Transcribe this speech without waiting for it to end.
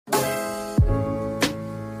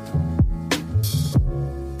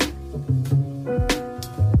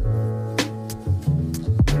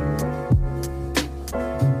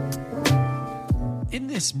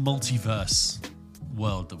this multiverse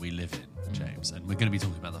world that we live in, James, and we're going to be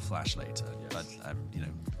talking about The Flash later, but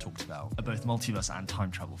talked about both multiverse and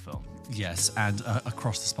time travel film. Yes, and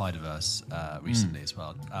Across the Spider-Verse recently as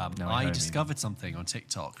well. I discovered something on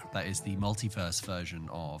TikTok that is the multiverse version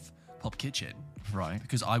of Pulp Kitchen. Right.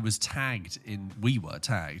 Because we were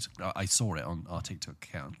tagged, I saw it on our TikTok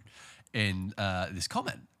account, in this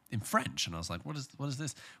comment in French, and I was like, what is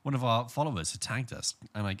this? One of our followers had tagged us,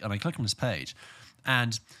 and I clicked on this page,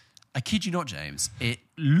 and I kid you not, James, it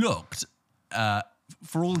looked,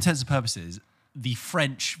 for all intents and purposes, the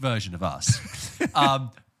French version of us.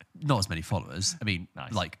 Not as many followers. I mean,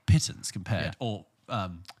 like pittance compared, or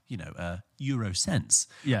Euro cents.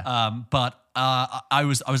 Yeah. But I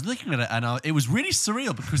was looking at it, and it was really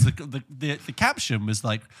surreal because the caption was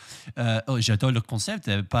like, "Oh, j'adore le concept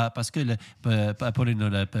parce que pour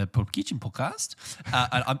le Pulp Kitchen podcast."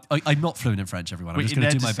 I'm not fluent in French, everyone. I'm just going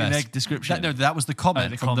to do my best. In their description. No, that was the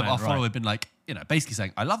comment from our follower. Right. Had been like, basically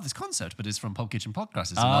saying, "I love this concept, but it's from Pulp Kitchen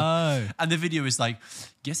podcast." And the video is like,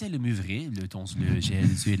 "Qu'est-ce le muvre,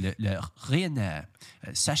 le rien,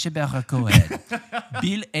 Sacha Baron Cohen,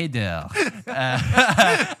 Bill Hader."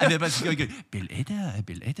 And they're basically going, Bill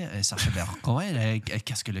Hader, Sacha Baron Cohen,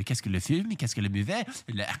 qu'est-ce que le film, qu'est-ce que le mauvais,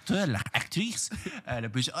 l'acteur, l'actrice,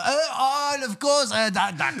 of course,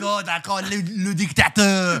 d'accord, le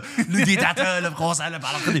dictateur, of course,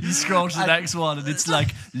 You scroll to the next one and it's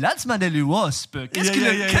like, Lance Manelu Wasp, qu'est-ce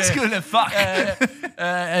que le fuck?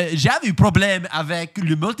 J'avais un problème avec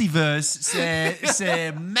le multiverse,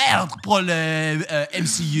 c'est merde pour le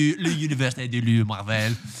MCU, l'univers de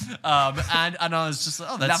Marvel. And I was just like,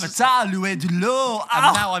 oh, that's L'avatar, loué de l'eau.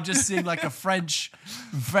 And now I'm just seeing like a French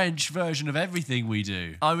version of everything we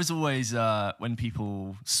do. I was always, when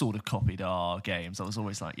people sort of copied our games, I was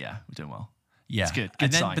always like, yeah, we're doing well. Yeah, it's good.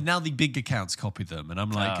 And then, sign. but now the big accounts copy them, and I'm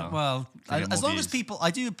like, as long as people, I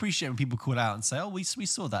do appreciate when people call out and say, "Oh, we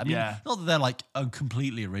saw that." I mean, not that they're like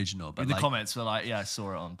completely original, but in the comments were like, "Yeah, I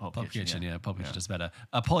saw it on Pulp Kitchen." Pulp Kitchen does better.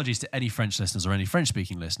 Apologies to any French listeners or any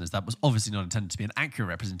French-speaking listeners. That was obviously not intended to be an accurate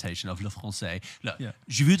representation of le français. Look,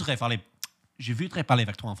 je voudrais parler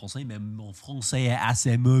avec toi en français, mais mon français est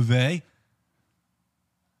assez mauvais.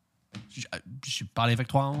 Je parle avec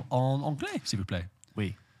toi en anglais, s'il vous plaît.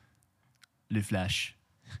 Oui. Le Flash.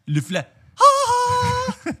 Le Flash.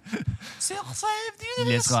 C'est Il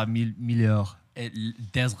laissera 1000 heures.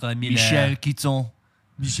 Michel Quitton.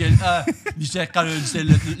 Michel c'est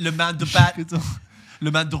le man de Pat.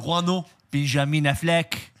 Le man de Rouen. Benjamin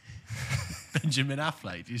Affleck. Benjamin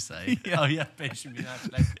Affleck, you say? Oh yeah, Benjamin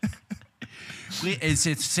Affleck. Oui, et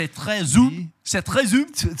c'est très zoom. C'est très zoom.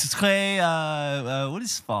 C'est très... what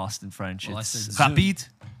is fast in French? Well, it's rapide.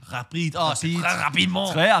 Rapide. Oh, c'est très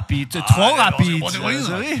rapidement. Très rapide. Trop rapide.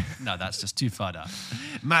 No, that's just too far down.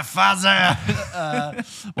 My father.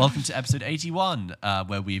 Welcome to episode 81,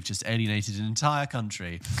 where we've just alienated an entire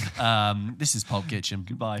country. This is Pulp Kitchen.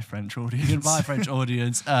 Goodbye, French audience. Goodbye, French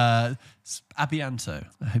audience. A bientôt.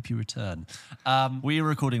 I hope you return. We are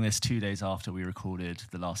recording this 2 days after we recorded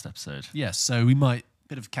the last episode. Yes, so we might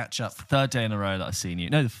bit of catch up. Third day in a row that I've seen you.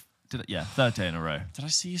 No, third day in a row. Did I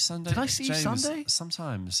see you Sunday? Did I see you Sunday?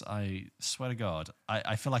 Sometimes, I swear to God,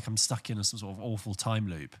 I feel like I'm stuck in some sort of awful time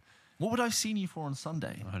loop. What would I have seen you for on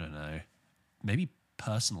Sunday? I don't know. Maybe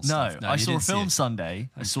personal stuff. No, I saw a film Sunday.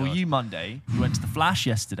 I saw you Monday. We went to The Flash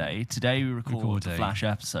yesterday. Today we record the Flash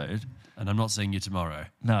episode. And I'm not seeing you tomorrow.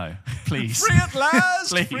 No, please. Free at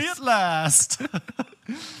last! Please. Free at last!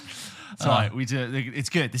 It's right. We do. It's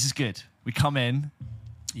good. This is good. We come in.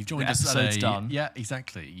 You've joined us at done. Yeah,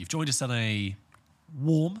 exactly. You've joined us at a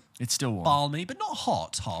warm. It's still warm. Balmy, but not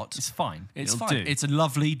hot. It's fine. It's It'll fine. do. It's a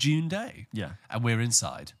lovely June day. Yeah. And we're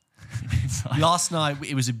inside. Last night,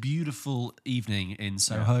 it was a beautiful evening in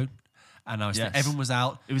Soho. And I was everyone was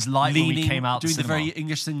out. It was light when we came out doing the cinema. very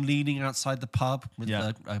English thing, leaning outside the pub with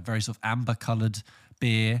a very sort of amber-coloured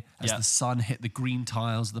beer as the sun hit the green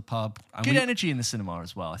tiles of the pub. And good energy in the cinema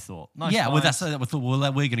as well, I thought. Nice yeah, vibes. well, that's what we thought. Well,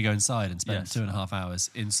 we're going to go inside and spend 2.5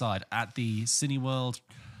 hours inside at the Cineworld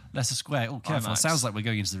Leicester Square. Oh, careful. IMAX. It sounds like we're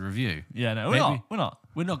going into the review. Yeah, no, we're not.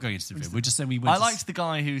 We're not going into the review. We're just saying we went I liked the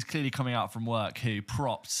guy who's clearly coming out from work who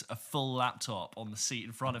propped a full laptop on the seat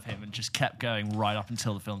in front of him and just kept going right up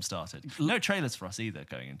until the film started. No trailers for us either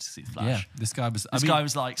going in to see The Flash. Yeah, this guy was... This guy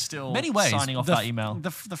was like still many ways, signing off that email.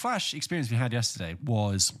 The Flash experience we had yesterday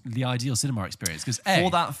was the ideal cinema experience because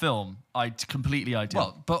for that film, completely ideal.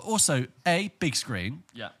 Well, but also big screen.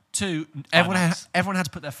 Yeah. Two, everyone had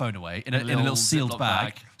to put their phone away in a little sealed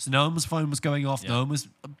bag. So no one's phone was going off. Yeah. No one was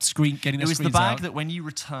getting their screens out. It was the bag that when you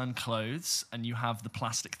return clothes and you have the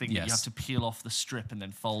plastic thing that you have to peel off the strip and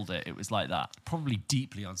then fold it. It was like that. Probably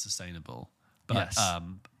deeply unsustainable. But, Yes.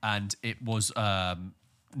 And it was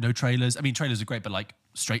no trailers. I mean, trailers are great, but like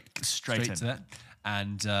straight in. to that.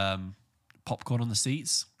 And popcorn on the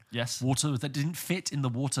seats. Yes. Water that didn't fit in the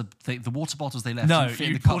water thing. The water bottles they left No, didn't fit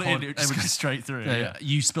in you the pulled cup it in, holder. it just goes straight through. Yeah.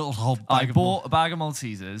 You spilled a whole I bag bought a bag of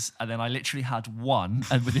Maltesers, and then I literally had one,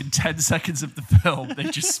 and within 10 seconds of the film, they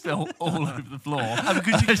just spilled all over the floor. And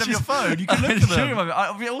because you didn't have your phone, you could look for them.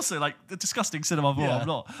 I mean, also, like, the disgusting cinema ball, I'm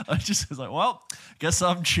not. I just was like, well, guess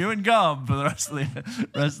I'm chewing gum for the rest of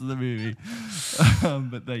the movie.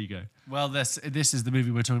 But there you go. Well, this is the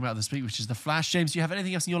movie we're talking about this week, which is The Flash. James, do you have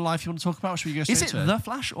anything else in your life you want to talk about? Or should we go straight Is it to The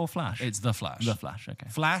Flash or Flash? It's The Flash. The Flash, okay.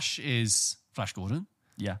 Flash is Flash Gordon.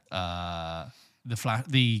 Yeah.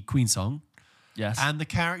 The Queen song. Yes. And the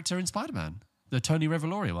character in Spider-Man, the Tony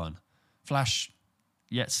Revolori one. Flash.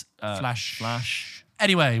 Yes. Flash.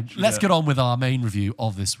 Anyway, let's get on with our main review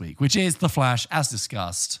of this week, which is The Flash, as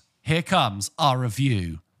discussed. Here comes our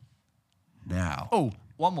review now. Oh,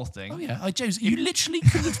 one more thing. Oh, yeah. James, you literally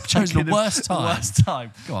could have chosen the worst time. The worst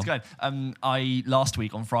time. Go on. It's good. I, last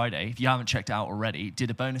week on Friday, if you haven't checked it out already,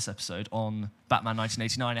 did a bonus episode on Batman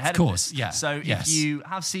 1989 ahead of this. Yeah. So if you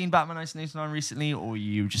have seen Batman 1989 recently, or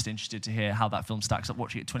you're just interested to hear how that film stacks up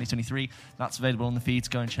watching it 2023, that's available on the feeds.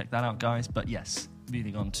 Go and check that out, guys. But yes,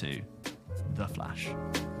 moving on to The Flash.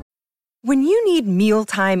 When you need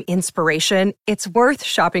mealtime inspiration, it's worth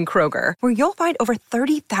shopping Kroger, where you'll find over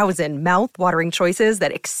 30,000 mouth-watering choices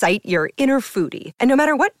that excite your inner foodie. And no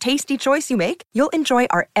matter what tasty choice you make, you'll enjoy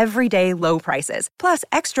our everyday low prices, plus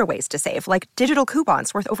extra ways to save, like digital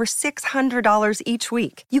coupons worth over $600 each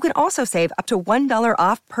week. You can also save up to $1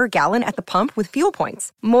 off per gallon at the pump with fuel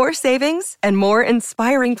points. More savings and more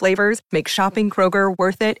inspiring flavors make shopping Kroger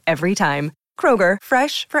worth it every time. Kroger,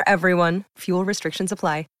 fresh for everyone. Fuel restrictions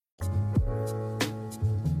apply.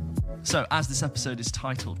 So, as this episode is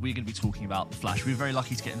titled, we're going to be talking about The Flash. We were very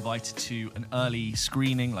lucky to get invited to an early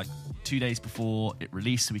screening, like 2 days before it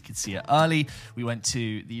released, so we could see it early. We went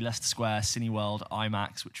to the Leicester Square Cineworld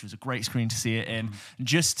IMAX, which was a great screen to see it in. And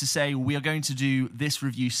just to say, we are going to do this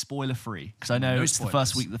review spoiler-free, because I know it's the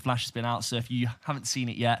first week The Flash has been out, so if you haven't seen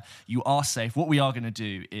it yet, you are safe. What we are going to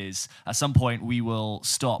do is, at some point, we will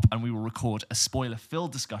stop and we will record a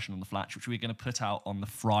spoiler-filled discussion on The Flash, which we're going to put out on the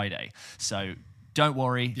Friday. So don't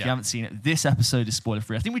worry if you haven't seen it. This episode is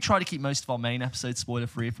spoiler-free. I think we try to keep most of our main episodes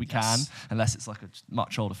spoiler-free if we can, unless it's like a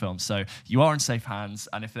much older film. So you are in safe hands,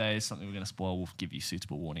 and if there is something we're going to spoil, we'll give you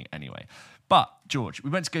suitable warning anyway. But, George, we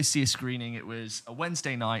went to go see a screening. It was a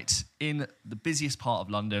Wednesday night in the busiest part of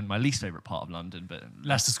London, my least favourite part of London. But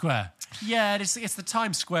Leicester Square. Yeah, it's the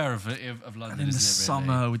Times Square of London, in the isn't it, really?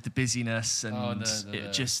 summer with the busyness, and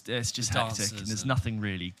it's just hectic, and there's nothing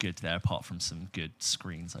really good there apart from some good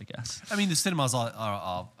screens, I guess. I mean, the cinemas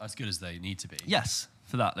are as good as they need to be. Yes,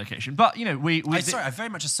 for that location. But, you know, I very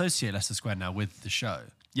much associate Leicester Square now with the show.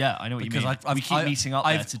 Yeah, I know what you mean. We keep meeting up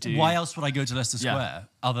there to do... Why else would I go to Leicester Square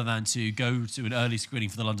other than to go to an early screening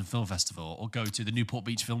for the London Film Festival, or go to the Newport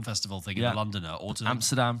Beach Film Festival thing in the Londoner, or to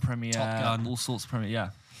Amsterdam premiere, Top Gun, all sorts of premiere.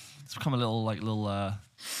 Yeah, it's become a little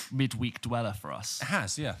midweek dweller for us. It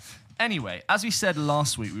has, yeah. Anyway, as we said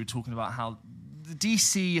last week, we were talking about how the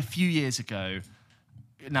DC a few years ago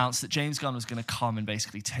announced that James Gunn was going to come and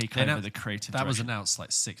basically take over the creative direction. That was announced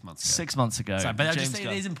like 6 months ago. 6 months ago. Sorry, but James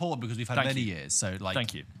Gunn. It is important because we've had many years. So, like,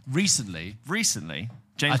 thank you. Recently,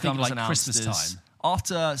 James Gunn was announced Christmas time,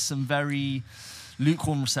 after some very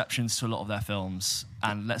lukewarm receptions to a lot of their films,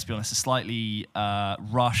 and let's be honest, a slightly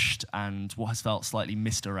rushed and what has felt slightly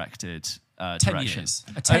misdirected 10 direction. Years.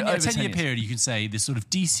 A 10-year period, you can say, this sort of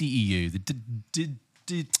DCEU,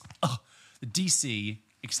 the DC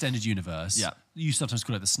extended universe. Yeah. You sometimes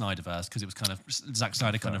call it the Snyderverse because it was kind of Zack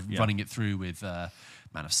Snyder kind of running it through with Man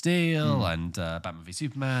of Steel and Batman v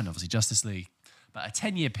Superman, obviously Justice League. But a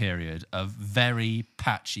 10-year period of very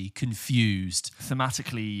patchy, confused,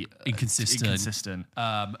 thematically inconsistent,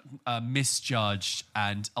 misjudged,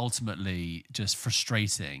 and ultimately just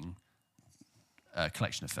frustrating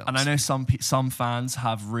collection of films. And I know some fans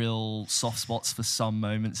have real soft spots for some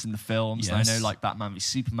moments in the films. Yes. And I know, like, Batman v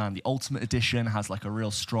Superman, the Ultimate Edition, has like a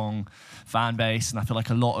real strong fan base, and I feel like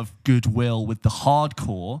a lot of goodwill with the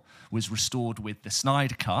hardcore was restored with the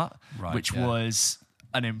Snyder Cut, which was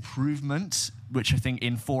an improvement, which I think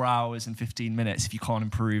in 4 hours and 15 minutes, if you can't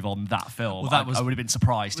improve on that film, I would have been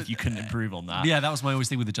surprised if you couldn't improve on that. Yeah, that was my always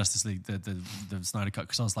thing with the Justice League, the Snyder Cut,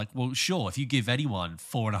 because I was like, well, sure, if you give anyone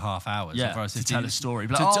 4.5 hours to tell a story.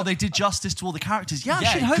 But so they did justice to all the characters. Yeah, I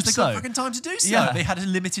should hope because they got fucking time to do so. Yeah. They had a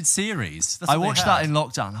limited series. I watched that in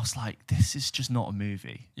lockdown. I was like, this is just not a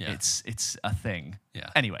movie. Yeah. It's a thing. Yeah.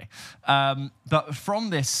 Anyway, but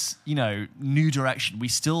from this, new direction,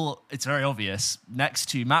 it's very obvious, next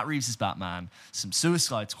to Matt Reeves' Batman, some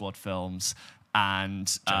Suicide Squad films,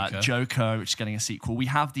 and Joker, which is getting a sequel. We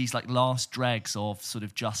have these like last dregs of sort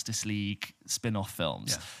of Justice League spin-off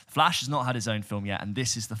films. Yeah. Flash has not had his own film yet, and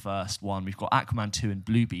this is the first one. We've got Aquaman 2 and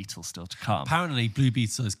Blue Beetle still to come. Apparently, Blue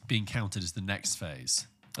Beetle is being counted as the next phase.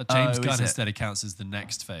 James Gunn it? instead accounts as the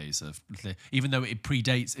next phase of, even though it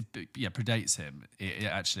predates him. It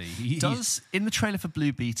actually In the trailer for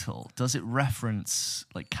Blue Beetle, does it reference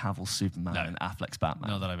like Cavill's Superman and Affleck's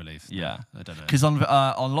Batman? not that I believe. Yeah, I don't know. Because on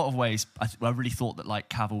a lot of ways, I really thought that like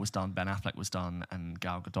Cavill was done, Ben Affleck was done, and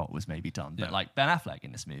Gal Gadot was maybe done. But like Ben Affleck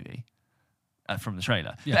in this movie. From the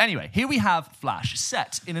trailer. Yeah. But anyway, here we have Flash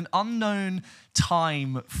set in an unknown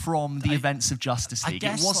time from the events of Justice League. I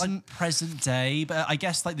guess it wasn't like present day, but I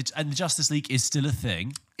guess like the Justice League is still a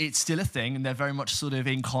thing. It's still a thing, and they're very much sort of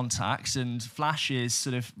in contact. And Flash is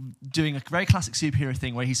sort of doing a very classic superhero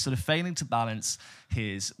thing where he's sort of failing to balance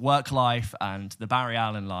his work life and the Barry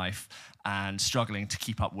Allen life, and struggling to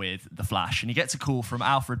keep up with the Flash. And he gets a call from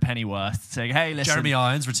Alfred Pennyworth saying, "Hey, listen, Jeremy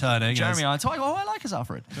Irons returning. Jeremy Irons, oh, I like his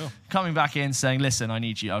Alfred. Cool. Coming back in saying, listen, I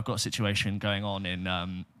need you. I've got a situation going on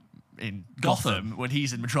in Gotham when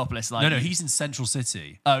he's in Metropolis. Like, No, he's in Central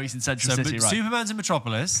City. Oh, he's in Central City, right. Superman's in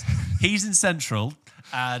Metropolis, he's in Central,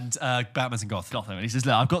 and Batman's in Gotham. And he says,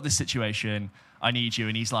 look, I've got this situation. I need you.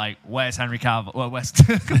 And he's like, where's Henry Cavill? Well, where's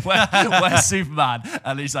Superman?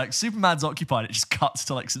 And he's like, Superman's occupied. It just cuts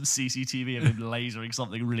to like some CCTV of him lasering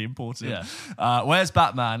something really important. Yeah. Where's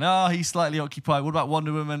Batman? Oh, he's slightly occupied. What about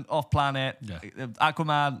Wonder Woman? Off planet. Yeah.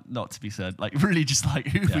 Aquaman, not to be said. Like, really just like,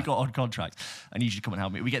 who have we got on contract? I need you to come and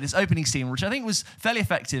help me. We get this opening scene, which I think was fairly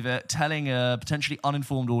effective at telling a potentially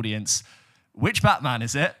uninformed audience, which Batman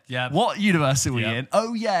is it? Yeah. What universe are we in?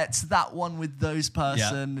 Oh, yeah, it's that one with those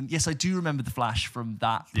person. Yeah. And yes, I do remember the Flash from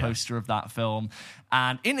that poster of that film.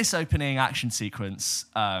 And in this opening action sequence,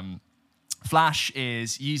 Flash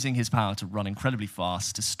is using his power to run incredibly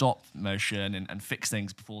fast to stop motion and fix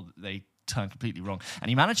things before they turn completely wrong. And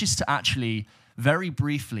he manages to actually very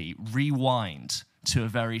briefly rewind to a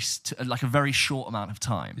very short amount of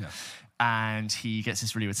time. Yeah. And he gets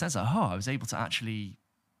this really weird sense of, I was able to actually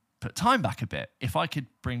put time back a bit. If I could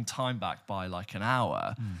bring time back by like an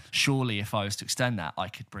hour, surely if I was to extend that, I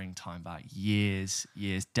could bring time back years,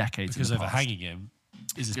 decades. Because in the overhanging him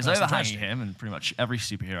is his because personal overhanging tragedy. him and pretty much every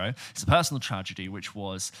superhero, it's a personal tragedy, which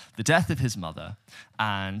was the death of his mother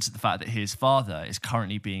and the fact that his father is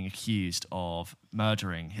currently being accused of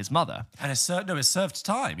murdering his mother. And it's served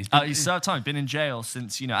time. He's served time, been in jail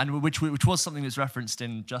since, and which was something that's referenced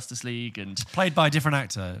in Justice League and played by a different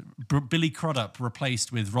actor. Billy Crudup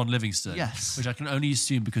replaced with Ron Livingston. Yes. Which I can only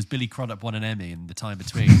assume because Billy Crudup won an Emmy and the time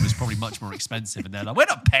between it was probably much more expensive. And they're like, we're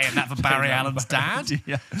not paying that for Barry Allen's dad.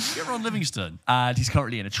 Yeah. Get Ron Livingston. And he's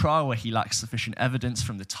currently in a trial where he lacks sufficient evidence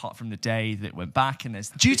from the day that it went back. And there's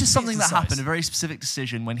due to something that happened, a very specific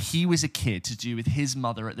decision when he was a kid to do with his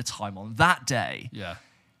mother at the time on that day. Yeah.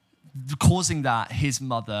 Causing that his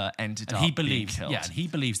mother ended up being killed. Yeah, and he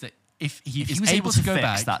believes that if he was is able to go fix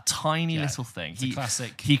back, that tiny little thing, it's a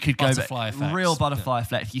classic he could go butterfly back. effect. Real butterfly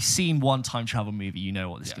effect. If you've seen one time travel movie, you know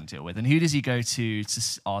what this can deal with. And who does he go to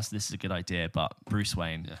ask this is a good idea? But Bruce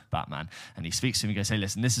Wayne, Batman. And he speaks to him and goes, hey,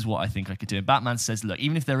 listen, this is what I think I could do. And Batman says, look,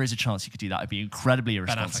 even if there is a chance you could do that, it'd be incredibly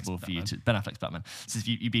irresponsible for you to... Ben Affleck's Batman. Says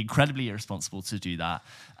you'd be incredibly irresponsible to do that.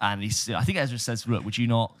 And I think Ezra says, look, would you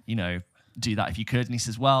not, do that if you could? And he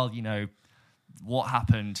says, well, what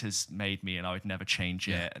happened has made me and I would never change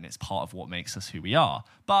it, and it's part of what makes us who we are.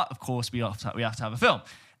 But of course we have to have a film.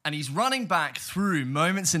 And he's running back through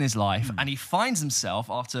moments in his life and he finds himself,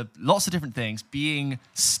 after lots of different things, being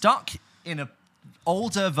stuck in an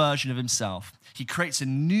older version of himself. He creates a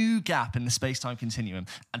new gap in the space-time continuum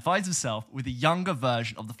and finds himself with a younger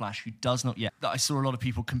version of the Flash who does not yet. I saw a lot of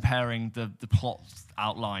people comparing the plot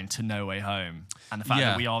outline to No Way Home and the fact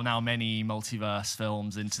that we are now many multiverse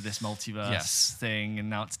films into this multiverse thing, and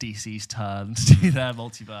now it's DC's turn to do their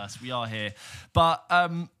multiverse. We are here. But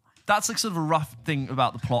that's like sort of a rough thing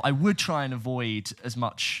about the plot. I would try and avoid as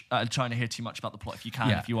much, trying to hear too much about the plot if you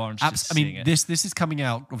can, if you are interested in seeing it. This is coming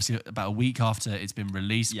out obviously about a week after it's been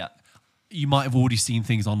released. Yeah. You might have already seen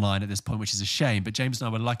things online at this point, which is a shame. But James and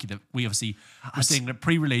I were lucky that we obviously were seeing the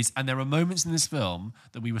pre-release, and there are moments in this film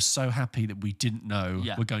that we were so happy that we didn't know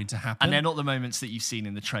were going to happen. And they're not the moments that you've seen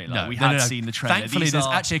in the trailer. No, we had seen the trailer. Thankfully, there's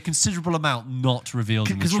actually a considerable amount not revealed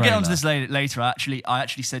in the trailer. Because we'll get onto this later. I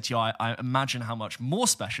actually said to you, I imagine how much more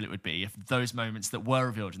special it would be if those moments that were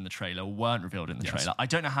revealed in the trailer weren't revealed in the trailer. I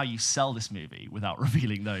don't know how you sell this movie without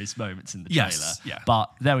revealing those moments in the trailer.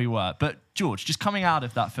 But there we were. But George, just coming out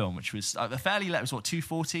of that film, which was it was what,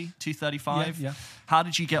 240, 235? Yeah. How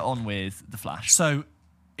did you get on with The Flash? So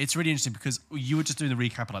it's really interesting because you were just doing the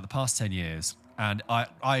recap of like the past 10 years, and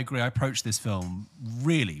I agree. I approached this film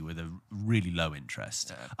really with a really low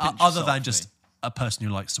interest, other than just a person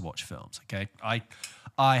who likes to watch films. Okay,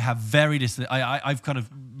 I have very little. I've kind of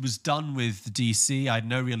was done with DC. I had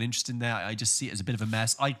no real interest in that. I just see it as a bit of a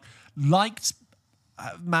mess. I liked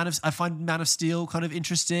I find Man of Steel kind of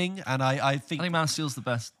interesting, and I think Man of Steel's the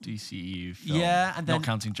best DCEU film. Yeah, and then not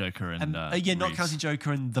counting Joker and not Reeves. counting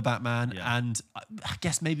Joker and the Batman, and I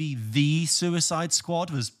guess maybe the Suicide Squad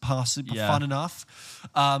was fun enough.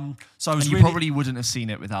 So I was and you probably wouldn't have seen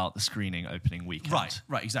it without the screening opening weekend.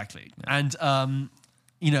 Right, exactly. Yeah. And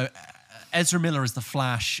you know, Ezra Miller as the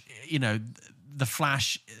Flash. You know, the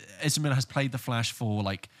Flash. Ezra Miller has played the Flash for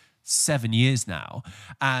like 7 years now,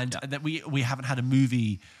 and that we haven't had a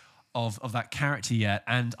movie of that character yet.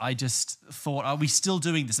 And I just thought, are we still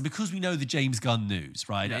doing this? And because we know the James Gunn news,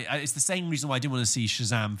 right? It's the same reason why I didn't want to see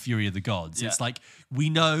Shazam: Fury of the Gods. It's like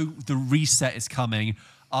we know the reset is coming.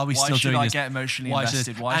 Are we still doing this? Why should I get emotionally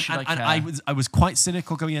invested? Why should I care? And I was quite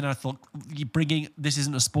cynical going in, and I thought, this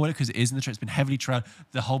isn't a spoiler because it is in the trailer. It's been heavily trailed.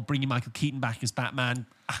 The whole bringing Michael Keaton back as Batman,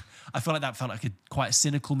 I felt like that felt like quite a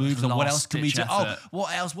cynical move. So what else can we do? Oh,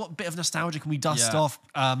 what else? What bit of nostalgia can we dust off?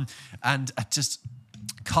 And just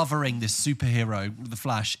covering this superhero, the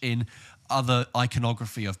Flash, in other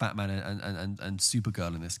iconography of Batman and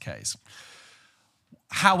Supergirl in this case.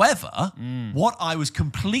 However, what I was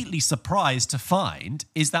completely surprised to find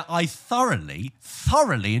is that I thoroughly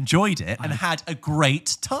enjoyed it and had a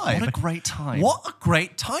great time. What a great time. What a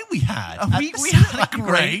great time we had. We had a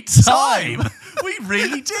great time. We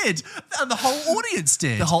really did. And the whole audience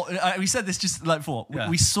did. We said this just like before. Yeah.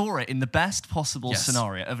 We saw it in the best possible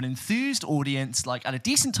scenario of an enthused audience, like at a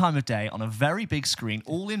decent time of day on a very big screen,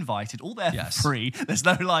 all invited, all there for free. There's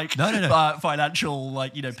no financial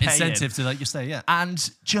incentive to let you stay, and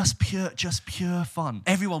just pure fun.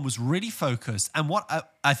 Everyone was really focused, and what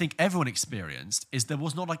I think everyone experienced is there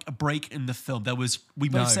was not like a break in the film. We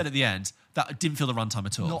both said at the end that it didn't feel the runtime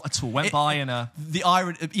at all. Not at all. Went by in a... The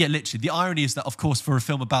irony, literally. The irony is that, of course, for a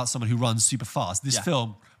film about someone who runs super fast, this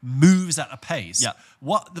film moves at a pace. Yeah.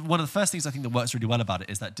 One of the first things I think that works really well about it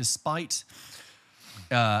is that despite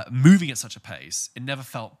moving at such a pace, it never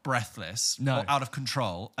felt breathless or out of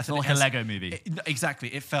control. I felt like a Lego movie. Exactly.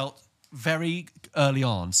 It felt very early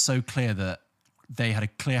on so clear that they had a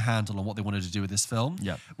clear handle on what they wanted to do with this film,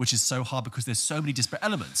 which is so hard because there's so many disparate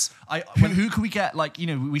elements. Who can we get? Like,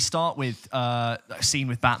 we start with a scene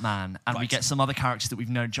with Batman, and we get some other characters that we've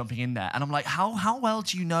known jumping in there, and I'm like, how well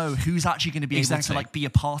do you know who's actually going to be able to like be a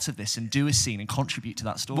part of this and do a scene and contribute to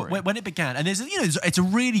that story? When it began, and it's a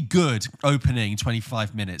really good opening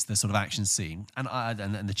 25 minutes, the sort of action scene,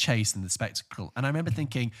 and the chase and the spectacle, and I remember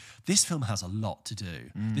thinking, this film has a lot to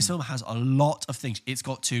do. This film has a lot of things. It's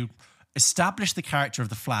got to establish the character of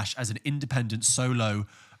the Flash as an independent solo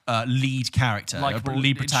lead character,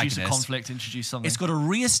 lead protagonist. Introduce a conflict, introduce something. It's got to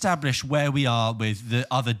re-establish where we are with the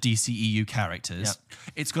other DCEU characters. Yep.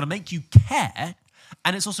 It's got to make you care,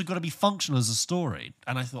 and it's also got to be functional as a story.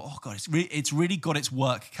 And I thought, oh God, it's really got its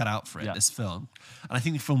work cut out for it, this film. And I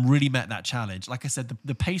think the film really met that challenge. Like I said,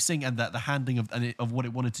 the pacing and the handling of what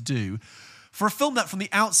it wanted to do, for a film that from the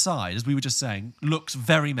outside, as we were just saying, looks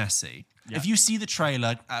very messy. Yeah. If you see the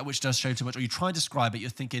trailer, which does show too much, or you try and describe it, you're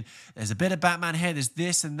thinking, there's a bit of Batman here, there's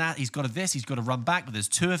this and that, he's got to run back, but there's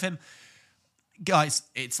two of him. Guys,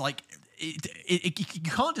 it's like, you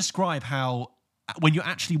can't describe how, when you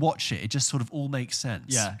actually watch it, it just sort of all makes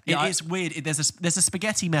sense. Yeah. It's weird. There's a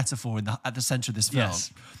spaghetti metaphor at the center of this film.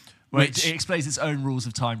 Yes. Which it explains its own rules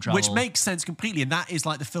of time travel. Which makes sense completely, and that is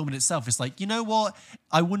like the film in itself. It's like, you know what?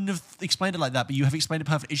 I wouldn't have explained it like that, but you have explained it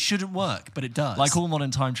perfectly. It shouldn't work, but it does. Like all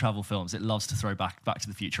modern time travel films, it loves to throw Back to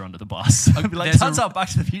the Future under the bus. Turns out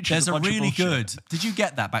Back to the Future is a bunch of bullshit. There's a really good... Did you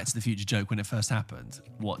get that Back to the Future joke when it first happened?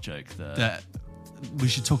 What joke? We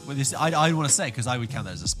should talk about this. I want to say, because I would count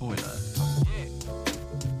that as a spoiler.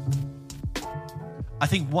 I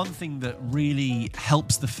think one thing that really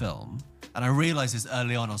helps the film, and I realized this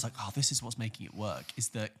early on, I was like, oh, this is what's making it work, is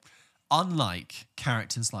that unlike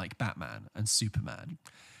characters like Batman and Superman,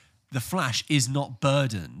 the Flash is not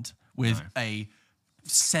burdened with a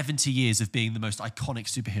 70 years of being the most iconic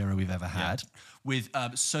superhero we've ever had, with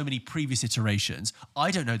so many previous iterations.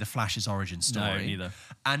 I don't know the Flash's origin story. No, neither.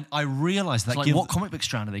 And I realized that... what comic book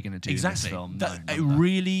strand are they going to do in this film? It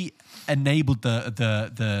really enabled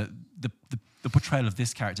the portrayal of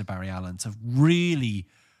this character, Barry Allen, to really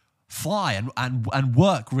fly and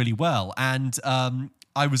work really well. And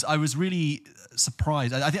I was really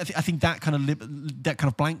surprised. I think that kind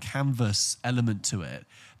of blank canvas element to it,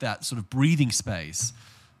 that sort of breathing space,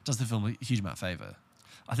 does the film a huge amount of favour.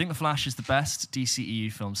 I think The Flash is the best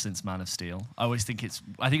DCEU film since Man of Steel. I think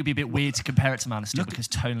it'd be a bit weird to compare it to Man of Steel because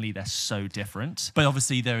tonally they're so different. But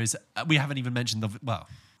obviously we haven't even mentioned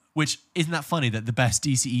which isn't that funny that the best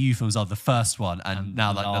DCEU films are the first one and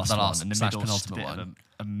now the last and the slash middle penultimate one.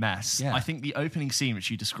 A mess. Yeah. I think the opening scene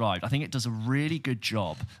which you described, I think it does a really good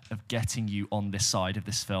job of getting you on this side of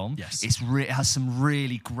this film. Yes. It has some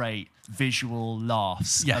really great visual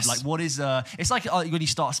laughs. Yes. Of like what is it's like when you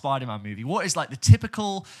start a Spider-Man movie, what is like the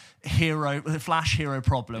typical Flash hero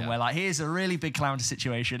problem where like here's a really big calamity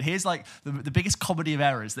situation, here's like the biggest comedy of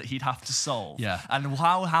errors that he'd have to solve. Yeah. And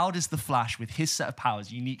how does the Flash with his set of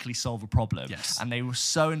powers uniquely solve a problem? Yes. And they were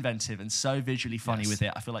so inventive and so visually funny with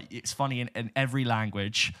it. I feel like it's funny in every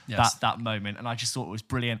language. Yes. That moment, and I just thought it was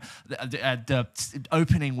brilliant. The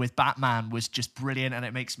opening with Batman was just brilliant, and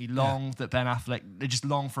it makes me long that Ben Affleck, just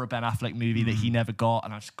long for a Ben Affleck movie that he never got.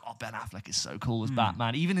 And I just, Ben Affleck is so cool as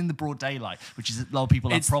Batman, even in the broad daylight, which is a lot of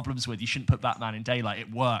people have problems with. You shouldn't put Batman in daylight.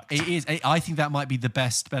 It worked. It is. I think that might be the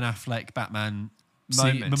best Ben Affleck Batman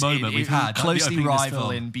moment we've had. Closely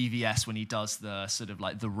rival in BVS when he does the sort of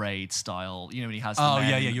like the raid style, when he has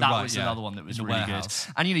you're that right, was another one that was really warehouse.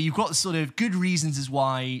 good. And you've got sort of good reasons as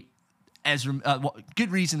why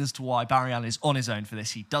good reason as to why Barry Allen is on his own for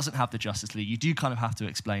this. He doesn't have the Justice League. You do kind of have to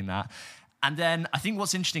explain that. And then I think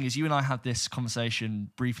what's interesting is you and I had this conversation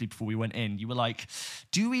briefly before we went in. You were like,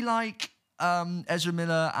 do we like Ezra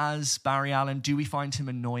Miller as Barry Allen? Do we find him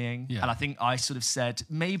annoying? Yeah. And I think I sort of said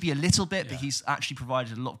maybe a little bit, but he's actually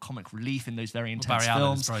provided a lot of comic relief in those very intense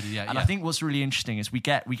films. I think what's really interesting is we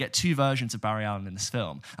get two versions of Barry Allen in this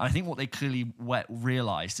film. And I think what they clearly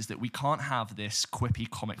realised is that we can't have this quippy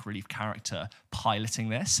comic relief character piloting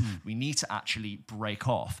this. We need to actually break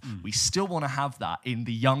off. We still want to have that in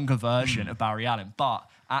the younger version of Barry Allen, but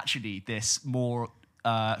actually this more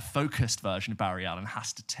focused version of Barry Allen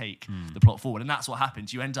has to take the plot forward, and that's what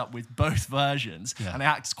happens. You end up with both versions, and they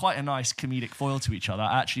act as quite a nice comedic foil to each other.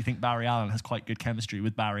 I actually think Barry Allen has quite good chemistry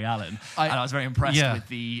with Barry Allen, and I was very impressed with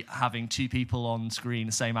the having two people on screen,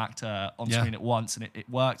 the same actor on screen at once, and it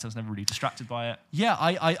worked. I was never really distracted by it. Yeah,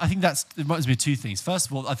 I think it reminds me of two things. First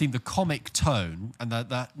of all, I think the comic tone and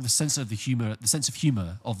the sense of the humor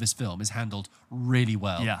of this film is handled really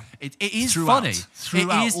well. Yeah, it is funny.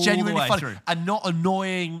 Throughout, it is genuinely funny, through. and not annoying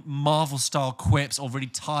Marvel-style quips or really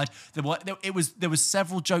tired. There were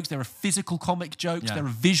several jokes. There were physical comic jokes. There were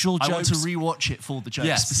visual jokes. I want to rewatch it for the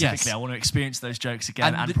jokes specifically. Yes. I want to experience those jokes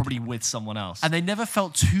again and probably with someone else. And they never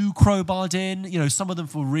felt too crowbarred in. Some of them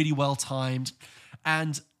were really well timed.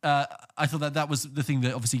 And I thought that was the thing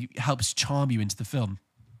that obviously helps charm you into the film.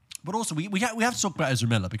 But also, we have to talk about Ezra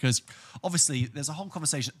Miller because obviously there's a whole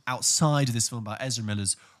conversation outside of this film about Ezra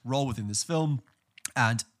Miller's role within this film.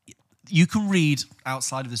 And you can read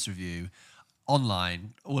outside of this review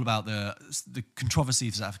online all about the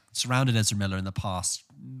controversies that have surrounded Ezra Miller in the past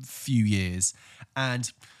few years.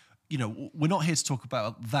 And, we're not here to talk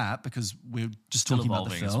about that because we're just talking about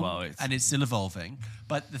the film. And it's still evolving.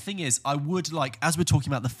 But the thing is, I would like, as we're talking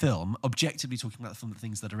about the film, objectively talking about the film, the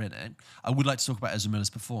things that are in it, I would like to talk about Ezra Miller's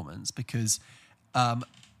performance because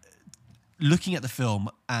looking at the film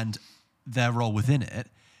and their role within it,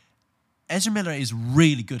 Ezra Miller is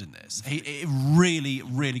really good in this. He really,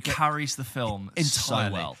 really carries the film entirely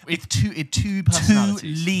so well. It's two personalities.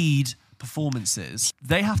 Two lead performances.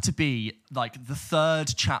 They have to be like the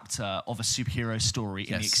third chapter of a superhero story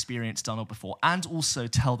in the experience done before, and also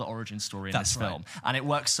tell the origin story in this film. And it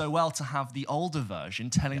works so well to have the older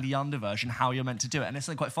version telling the younger version how you're meant to do it. And there's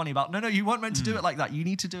something quite funny about, no, you weren't meant to do it like that. You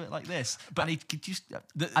need to do it like this. But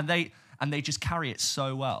they just carry it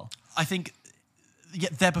so well. I think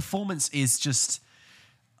their performance is just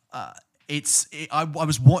I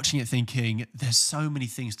was watching it thinking there's so many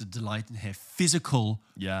things to delight in here. Physical,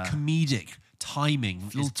 comedic, timing,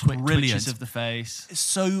 little brilliant. Twitches of the face.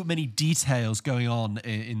 So many details going on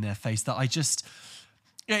in their face that I just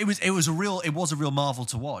it was a real marvel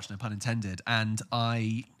to watch, no pun intended. And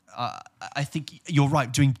I think you're right,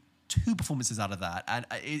 doing two performances out of that, and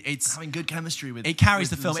it's having good chemistry with it carries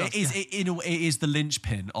the film. It is the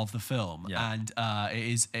linchpin of the film, and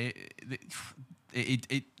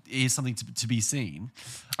it is something to be seen.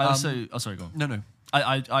 Sorry, go on. No.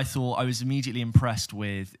 I thought I was immediately impressed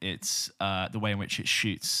with its the way in which it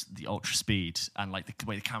shoots the ultra speed and like the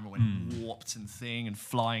way the camera went warped and thing and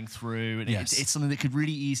flying through, and it's something that could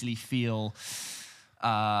really easily feel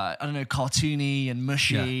cartoony and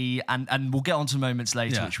mushy, and we'll get on to moments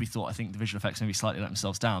later which we thought, I think the visual effects maybe slightly let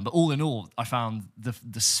themselves down, but all in all I found the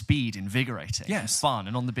speed invigorating and fun,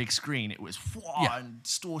 and on the big screen it was and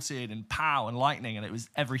distorted and pow and lightning, and it was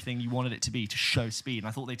everything you wanted it to be to show speed. And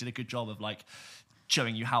I thought they did a good job of like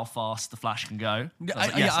showing you how fast the Flash can go.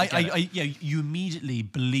 So you immediately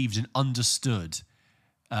believed and understood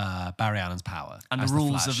Barry Allen's power and the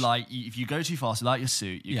rules of like, if you go too fast without your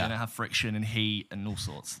suit, you're going to have friction and heat and all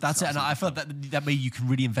sorts. That's it, and I felt that way you can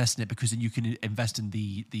really invest in it, because then you can invest in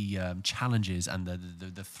the challenges and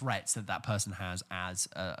the threats that person has as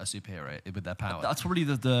a superhero with their power. That's probably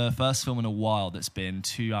the first film in a while that's been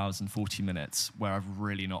 2 hours and 40 minutes where I've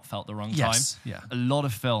really not felt the wrong time. Yeah. A lot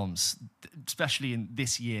of films, especially in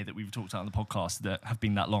this year that we've talked about on the podcast, that have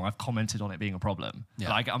been that long, I've commented on it being a problem. Yeah.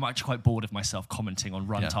 Like, I'm actually quite bored of myself commenting on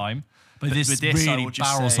time. But this with really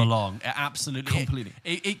barrels along. It absolutely, completely.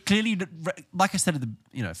 It clearly, like I said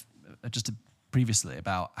at just previously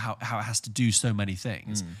about how it has to do so many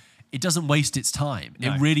things. It doesn't waste its time.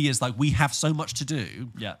 No. It really is like, we have so much to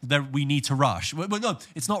do that we need to rush. Well, no,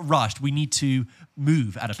 it's not rushed. We need to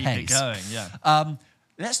move at a pace. Keep it going.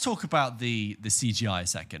 Let's talk about the CGI a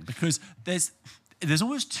second, because there's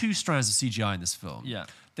almost two strands of CGI in this film. Yeah.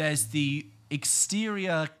 There's the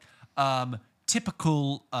exterior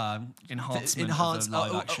typical enhancement of the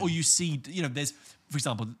live action. Or you see, there's, for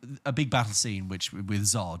example, a big battle scene with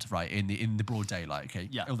Zod, right, in the broad daylight, okay,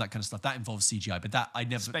 all that kind of stuff. That involves CGI, but that I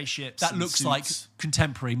never spaceships. That looks suits. like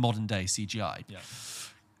contemporary modern day CGI. Yeah.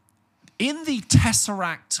 In the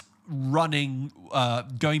Tesseract running,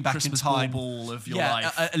 going back Christmas in time, ball of your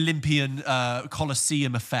life, Olympian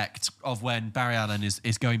Colosseum effect of when Barry Allen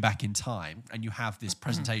is going back in time, and you have this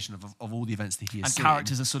presentation of all the events that he has seen. And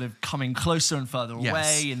characters are sort of coming closer and further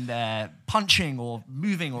away, and they're punching or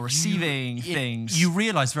moving or receiving things. You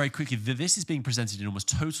realise very quickly that this is being presented in almost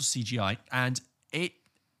total CGI, and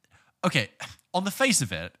on the face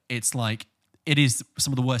of it, it's like, it is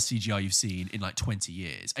some of the worst CGI you've seen in like 20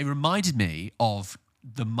 years. It reminded me of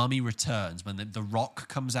The Mummy Returns, when the Rock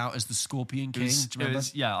comes out as the Scorpion King. Do you remember?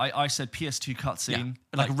 I said PS2 cutscene.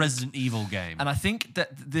 Yeah, like a Resident Evil game. And I think that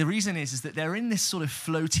the reason is that they're in this sort of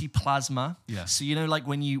floaty plasma. Yeah. So, like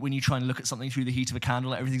when you try and look at something through the heat of a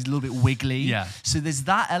candle, everything's a little bit wiggly. Yeah. So there's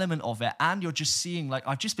that element of it, and you're just seeing, like,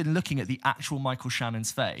 I've just been looking at the actual Michael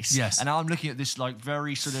Shannon's face. Yes. And now I'm looking at this like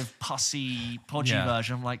very sort of pussy, podgy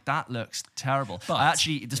version. I'm like, that looks terrible. But, I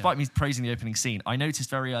actually, despite me praising the opening scene, I noticed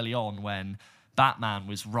very early on when Batman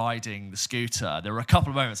was riding the scooter, there were a couple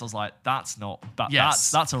of moments I was like, that's not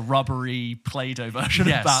that's a rubbery Play-Doh version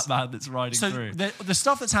of Batman that's riding through. The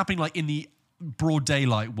stuff that's happening like in the broad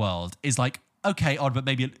daylight world is like, okay, odd, but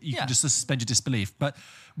maybe you can just suspend your disbelief. But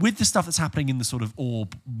with the stuff that's happening in the sort of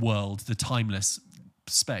orb world, the timeless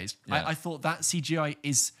space, I thought that CGI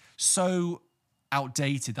is so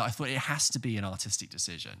outdated that I thought it has to be an artistic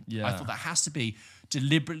decision. Yeah. I thought that has to be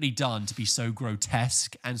deliberately done to be so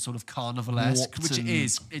grotesque and sort of carnivalesque, which it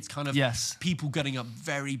is. It's kind of people getting up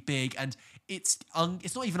very big, and it's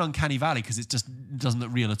not even Uncanny Valley, because it just doesn't look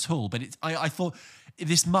real at all. But I thought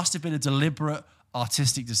this must have been a deliberate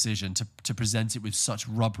artistic decision to present it with such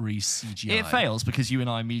rubbery CGI. It fails because you and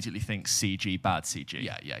I immediately think CG, bad CG.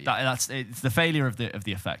 Yeah. It's the failure of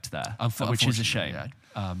the effect there, which is a shame. Yeah.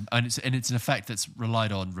 And it's an effect that's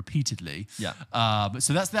relied on repeatedly. Yeah.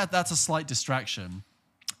 So that's a slight distraction.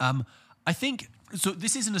 I think so.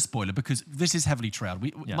 This isn't a spoiler because this is heavily trailed.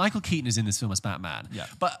 Michael Keaton is in this film as Batman. Yeah.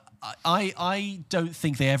 But I don't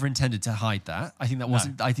think they ever intended to hide that. I think that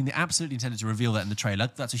wasn't. I think they absolutely intended to reveal that in the trailer.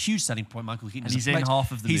 That's a huge selling point. Michael Keaton. And he's in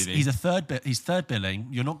half of the movie. He's third billing.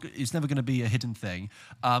 It's never going to be a hidden thing.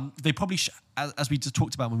 They probably, as we just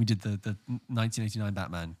talked about when we did the 1989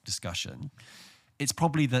 Batman discussion. It's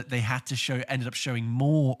probably that they ended up showing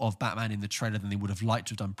more of Batman in the trailer than they would have liked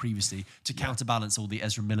to have done previously to counterbalance all the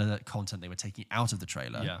Ezra Miller content they were taking out of the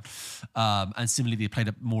trailer. Yeah. And similarly, they played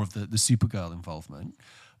up more of the Supergirl involvement.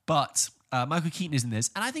 But Michael Keaton is in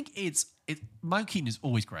this, and I think Michael Keaton is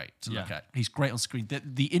always great to look at. He's great on screen.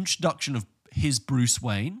 The introduction of his Bruce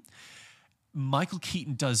Wayne, Michael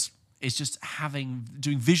Keaton is just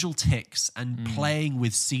doing visual ticks and playing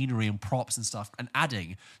with scenery and props and stuff and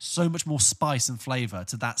adding so much more spice and flavor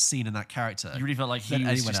to that scene and that character. You really felt like he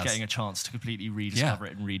was just getting a chance to completely rediscover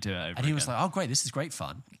it and redo it over again. And he was like, oh, great, this is great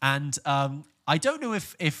fun. And I don't know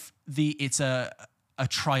if it's a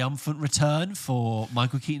triumphant return for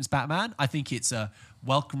Michael Keaton's Batman. I think it's a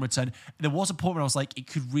welcome return. There was a point where I was like, it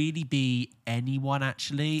could really be anyone,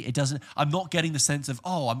 actually. It doesn't. I'm not getting the sense of,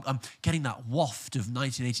 I'm getting that waft of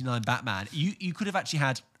 1989 Batman. You could have actually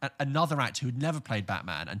had another actor who had never played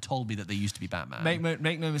Batman and told me that they used to be Batman.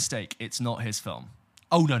 Make no mistake, it's not his film.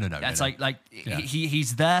 Oh, no. It's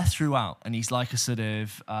he's there throughout, and he's like a sort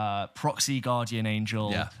of proxy guardian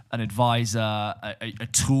angel, an advisor, a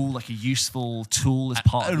tool, like a useful tool as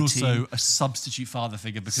part of the team. And also a substitute father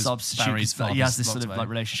figure because Barry's father. He has this sort of like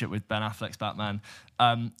relationship with Ben Affleck's Batman.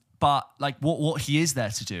 But like what he is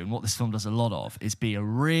there to do, and what this film does a lot of, is be a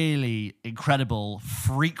really incredible,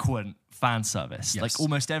 frequent fan service. Yes. Like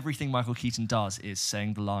almost everything Michael Keaton does is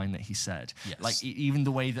saying the line that he said. Yes. Like even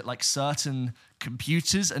the way that like certain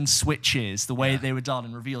computers and switches, the way they were done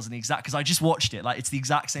and reveals, and the exact, because I just watched it, like it's the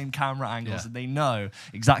exact same camera angles, and they know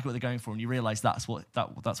exactly what they're going for, and you realize that's what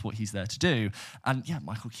he's there to do. And yeah,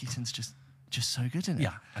 Michael Keaton's just so good in it.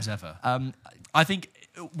 Yeah, as ever. I think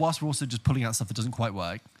whilst we're also just pulling out stuff that doesn't quite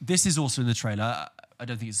work, this is also in the trailer. I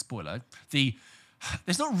don't think it's a spoiler.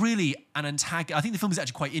 There's not really an antagonist. I think the film is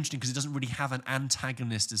actually quite interesting because it doesn't really have an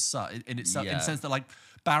antagonist as such in itself, in the sense that like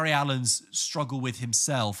Barry Allen's struggle with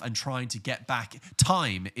himself and trying to get back.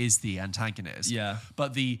 Time is the antagonist. Yeah.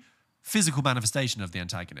 But the physical manifestation of the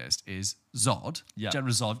antagonist is Zod,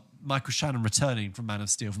 General Zod, Michael Shannon returning from Man of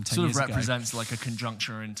Steel from 10 years ago. Sort of represents like a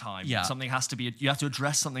conjuncture in time. Yeah. Something has to be, you have to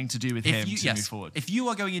address something to do with him to move forward. If you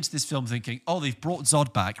are going into this film thinking, oh, they've brought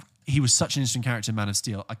Zod back, he was such an interesting character in Man of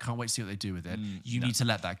Steel, I can't wait to see what they do with it. You need to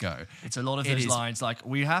let that go. It's a lot of those lines like,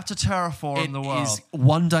 we have to terraform the world. It is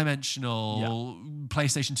one-dimensional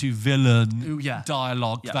PlayStation 2 villain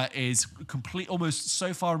dialogue that is almost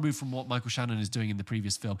so far removed from what Michael Shannon is doing in the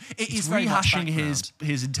previous film. It's very rehashing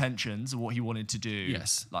his intentions and what he wanted to do.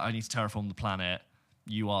 Yes. Like, I need to terraform the planet.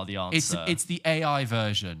 You are the answer. It's the AI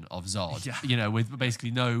version of Zod, you know, with basically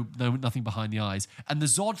nothing behind the eyes. And the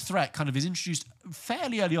Zod threat kind of is introduced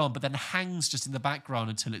fairly early on, but then hangs just in the background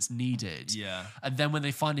until it's needed. Yeah. And then when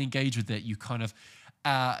they finally engage with it, you kind of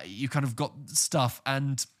got stuff.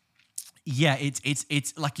 And yeah,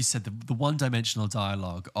 it's like you said, the one-dimensional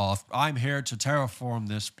dialogue of I'm here to terraform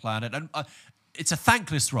this planet, and it's a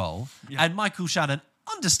thankless role. Yeah. And Michael Shannon,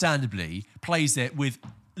 understandably, plays it with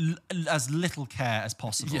as little care as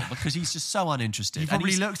possible because he's just so uninterested. He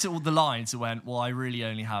probably looked at all the lines and went, well, I really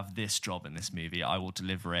only have this job in this movie. I will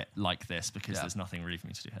deliver it like this because there's nothing really for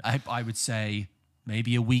me to do here. I would say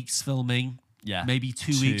maybe a week's filming. Yeah. Maybe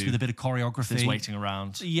two weeks with a bit of choreography. There's waiting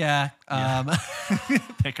around. Yeah.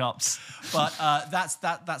 Pickups. But that's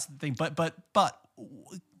the thing. But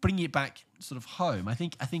bringing it back sort of home, I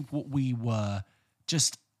think what we were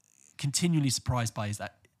just continually surprised by is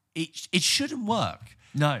that it shouldn't work.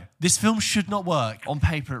 No. This film should not work. On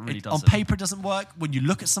paper, it really doesn't. On paper, it doesn't work. When you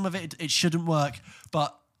look at some of it, it shouldn't work.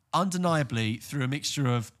 But undeniably, through a mixture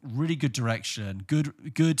of really good direction, good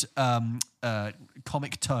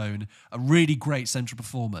comic tone, a really great central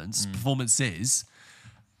performances,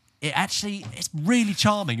 it's really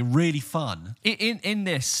charming and really fun. In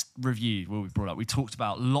this review, what we brought up, we talked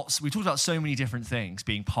about so many different things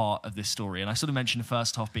being part of this story. And I sort of mentioned the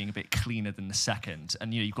first half being a bit cleaner than the second.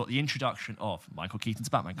 And you've got the introduction of Michael Keaton's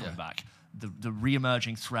Batman coming back. The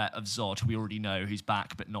re-emerging threat of Zod, who we already know who's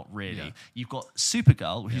back, but not really. Yeah. You've got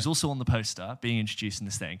Supergirl, who's also on the poster, being introduced in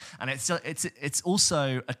this thing. And it's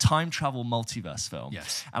also a time travel multiverse film.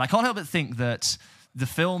 Yes. And I can't help but think that the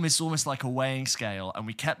film is almost like a weighing scale, and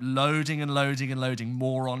we kept loading and loading and loading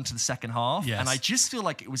more onto the second half. Yes. And I just feel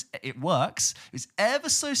like it works. It's ever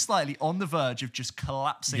so slightly on the verge of just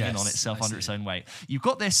collapsing in on itself under its own weight. You've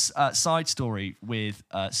got this side story with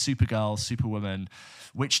Supergirl, Superwoman,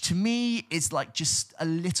 which to me is like just a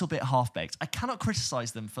little bit half-baked. I cannot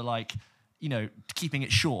criticize them for keeping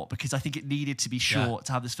it short, because I think it needed to be short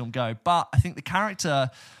to have this film go. But I think the character...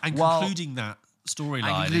 And concluding that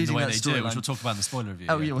storyline in the way they do, which we'll talk about in the spoiler review.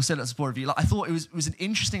 Oh yeah, we'll say that in the spoiler review. I thought it was an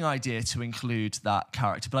interesting idea to include that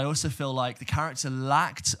character, but I also feel like the character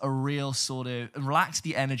lacked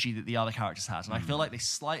the energy that the other characters had, and I feel like they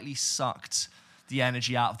slightly sucked the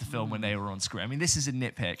energy out of the film when they were on screen. I mean, this is a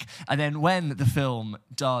nitpick. And then when the film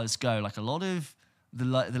does go, like a lot of the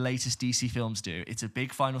latest DC films do, it's a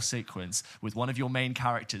big final sequence with one of your main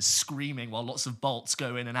characters screaming while lots of bolts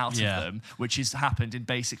go in and out of them, which has happened in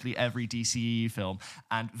basically every DCEU film.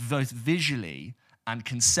 And both visually and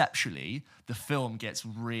conceptually, the film gets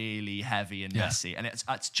really heavy and messy. And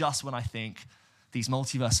it's just when I think these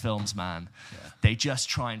multiverse films, man, they just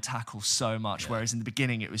try and tackle so much. Whereas in the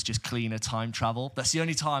beginning, it was just cleaner time travel. That's the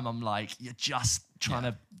only time I'm like, you're just trying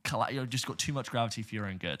to... You've just got too much gravity for your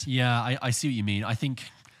own good. Yeah, I see what you mean. I think...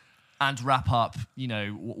 And wrap up,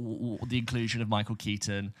 the inclusion of Michael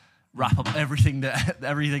Keaton, wrap up everything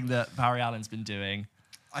that Barry Allen's been doing.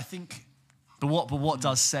 I think... But what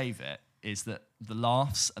does save it is that the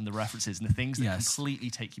laughs and the references and the things that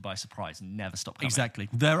completely take you by surprise and never stop coming. Exactly.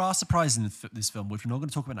 There are surprises in this film, which we're not going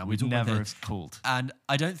to talk about now. We'd never have called. And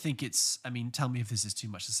I don't think it's... I mean, tell me if this is too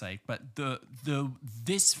much to say, but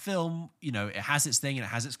this film, it has its thing and it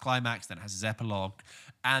has its climax, then it has its epilogue,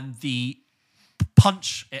 and the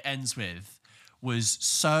punch it ends with was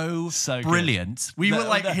so good. brilliant. We were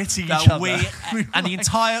like hitting each other. And the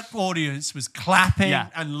entire audience was clapping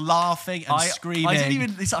and laughing and screaming.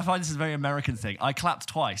 I find this is a very American thing. I clapped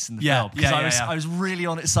twice in the film because I was really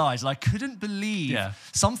on its side. And I couldn't believe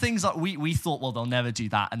some things that we thought, well, they'll never do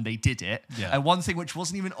that, and they did it. Yeah. And one thing which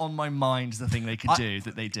wasn't even on my mind, the thing they could do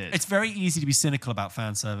that they did. It's very easy to be cynical about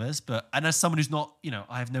fan service, and as someone who's not,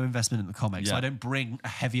 I have no investment in the comics, so I don't bring a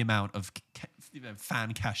heavy amount of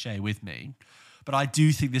fan cachet with me. But I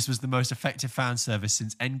do think this was the most effective fan service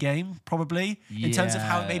since Endgame, probably, in terms of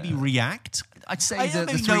how it made me react. I'd say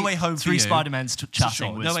the No Way Home for you. Three Spider-Men's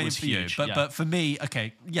chatting was No Way was for huge. you. But for me,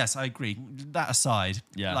 okay, yes, I agree. That aside,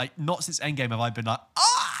 like, not since Endgame have I been like,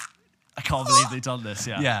 I can't believe they've done this,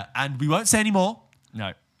 Yeah, and we won't say any more.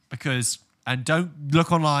 No. And don't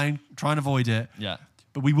look online, try and avoid it. Yeah.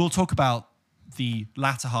 But we will talk about the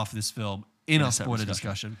latter half of this film in our spoiler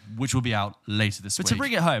discussion, which will be out later this week. But to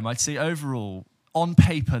bring it home, I'd say overall, on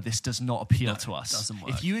paper, this does not appeal to us. Doesn't work.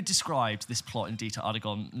 If you had described this plot in detail, I'd have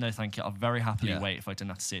gone, no, thank you. I'd very happily wait if I didn't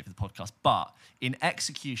have to see it for the podcast. But in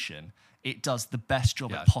execution, it does the best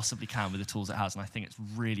job it possibly can with the tools it has, and I think it's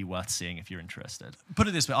really worth seeing if you're interested. Put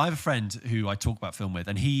it this way, I have a friend who I talk about film with,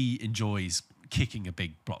 and he enjoys kicking a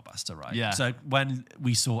big blockbuster, right? Yeah. So when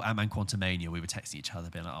we saw Ant-Man Quantumania, we were texting each other,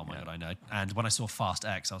 being like, oh my God, I know. And when I saw Fast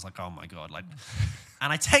X, I was like, oh my God.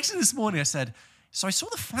 And I texted this morning, I said, so I saw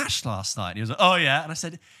The Flash last night. And he was like, oh yeah. And I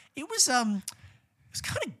said, it was kind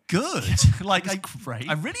of good. Great.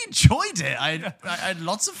 I really enjoyed it. I had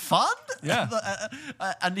lots of fun. Yeah.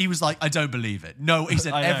 And he was like, I don't believe it. No, he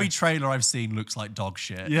said, every trailer I've seen looks like dog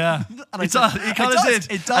shit. Yeah. And it kind of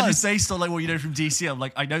did. It does. And it's based on what you know from DC. I'm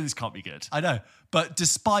like, I know this can't be good. I know. But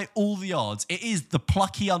despite all the odds, it is the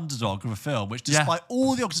plucky underdog of a film, which despite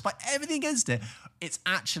all the odds, despite everything against it, it's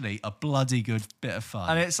actually a bloody good bit of fun.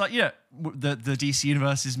 And it's like, the DC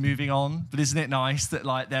universe is moving on, but isn't it nice that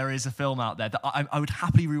like there is a film out there that I would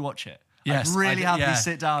happily rewatch it? Yes, I'd really happily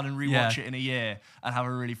sit down and rewatch it in a year and have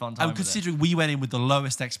a really fun time. And considering we went in with the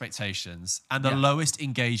lowest expectations and the lowest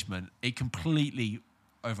engagement, it completely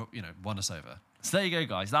won us over. So there you go,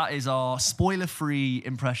 guys. That is our spoiler-free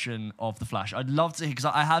impression of The Flash. I'd love to hear, because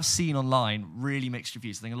I have seen online really mixed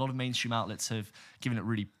reviews. I think a lot of mainstream outlets have given it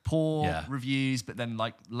really poor reviews, but then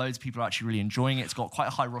like loads of people are actually really enjoying it. It's got quite a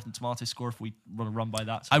high Rotten Tomatoes score if we want to run by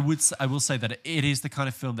that. So. I will say that it is the kind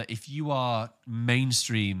of film that if you are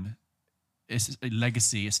mainstream,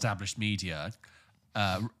 legacy, established media,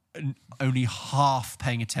 only half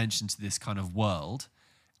paying attention to this kind of world,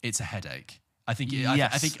 it's a headache. I think, like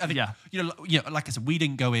I said, we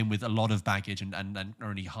didn't go in with a lot of baggage and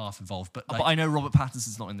only half involved. But I know Robert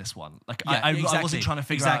Pattinson's not in this one. I wasn't trying to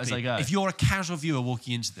figure out as I go. If you're a casual viewer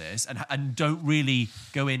walking into this and don't really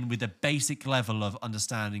go in with a basic level of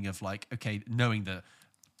understanding of knowing that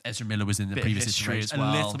Ezra Miller was in the previous history as well,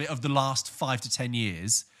 a little bit of the last 5 to 10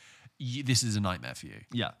 years, this is a nightmare for you.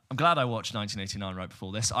 Yeah, I'm glad I watched 1989 right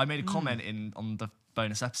before this. I made a comment on the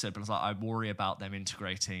bonus episode, but I was like, I worry about them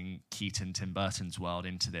integrating Keaton, Tim Burton's world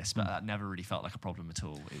into this, but that never really felt like a problem at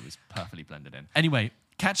all. It was perfectly blended in. Anyway,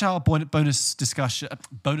 catch our bonus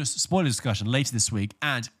spoiler discussion later this week.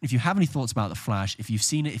 And if you have any thoughts about The Flash, if you've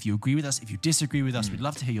seen it, if you agree with us, if you disagree with us, we'd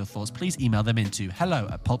love to hear your thoughts. Please email them into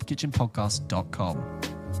hello@pulpkitchenpodcast.com.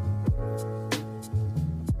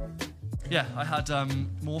 Yeah, I had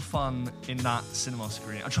more fun in that cinema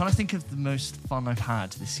screening. I'm trying to think of the most fun I've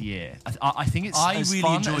had this year. I think it's as really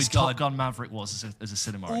fun as Top Gun Maverick was as a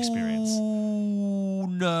cinema experience. Oh,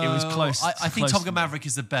 no. It was close. I think Top Gun Maverick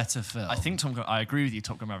is the better film. I agree with you,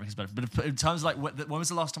 Top Gun Maverick is better. But in terms of when was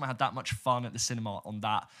the last time I had that much fun at the cinema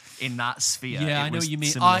in that sphere? Yeah, I know what you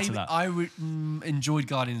mean. I enjoyed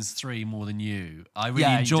Guardians 3 more than you. I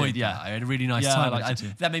really enjoyed that. I had a really nice time.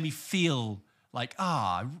 That made me feel like,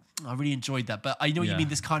 I really enjoyed that. But I know what you mean,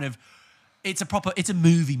 this kind of, it's a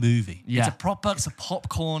movie. Yeah. It's a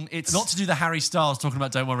popcorn. It's not to do the Harry Styles talking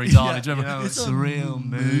about Don't Worry Darling. It's a real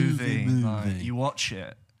movie. Like, you watch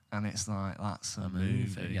it and it's like, that's a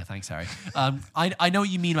movie. Yeah, thanks, Harry. I know what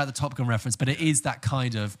you mean about the Top Gun reference, but it is that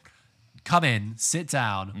kind of, come in, sit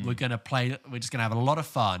down, we're just going to have a lot of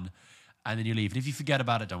fun, and then you leave. And if you forget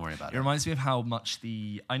about it, don't worry about it. It reminds me of how much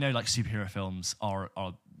I know like superhero films are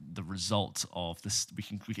the result of this.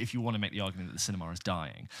 If you want to make the argument that the cinema is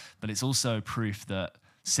dying, but it's also proof that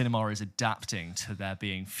cinema is adapting to there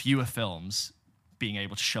being fewer films being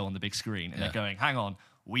able to show on the big screen, and they're going, hang on,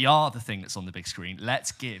 we are the thing that's on the big screen.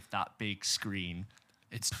 Let's give that big screen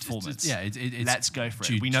its performance. Let's go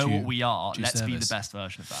for it. We know what we are. Let's be service. the best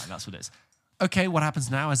version of that, and that's what it is. Okay, what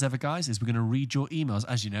happens now, as ever, guys, is we're going to read your emails.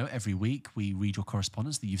 As you know, every week we read your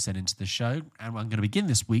correspondence that you've sent into the show. And I'm going to begin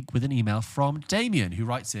this week with an email from Damien, who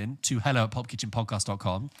writes in to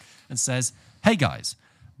hello@pulpkitchenpodcast.com and says, "Hey, guys,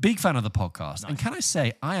 big fan of the podcast. Nice. And can I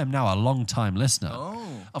say, I am now a long-time listener.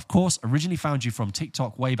 Oh. Of course, originally found you from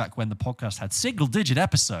TikTok way back when the podcast had single-digit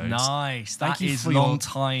episodes. Nice. That is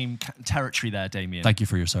long-time territory there, Damien. Thank you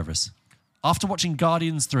for your service. After watching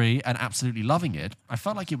Guardians 3 and absolutely loving it, I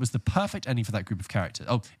felt like it was the perfect ending for that group of characters.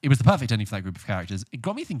 It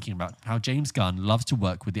got me thinking about how James Gunn loves to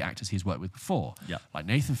work with the actors he's worked with before, like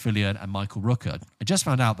Nathan Fillion and Michael Rooker. I just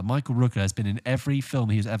found out that Michael Rooker has been in every film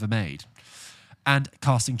he has ever made, and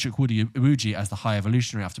casting Chukwudi Iwuji as the High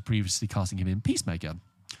Evolutionary after previously casting him in Peacemaker.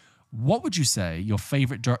 What would you say your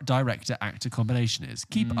favourite director-actor combination is?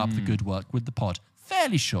 Keep up the good work with the pod.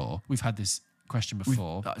 Fairly sure we've had this question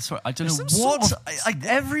before. Sorry, I don't know what.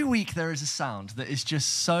 Every week there is a sound that is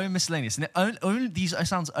just so miscellaneous, and only these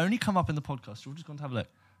sounds only come up in the podcast. We're just going to have a look.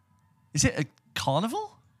 Is it a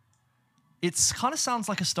carnival? It kind of sounds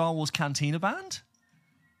like a Star Wars cantina band.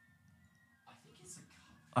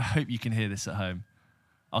 I hope you can hear this at home.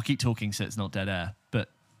 I'll keep talking so it's not dead air. But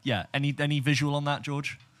yeah, any visual on that,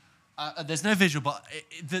 George? There's no visual, but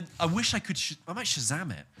I wish I could. I might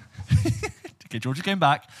Shazam it. Okay, George is going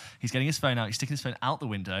back. He's getting his phone out. He's sticking his phone out the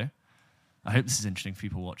window. I hope this is interesting for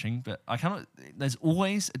people watching, but I cannot. There's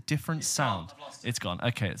always a different sound. It's gone.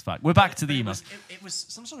 Okay, it's back. We're back to the emails. It was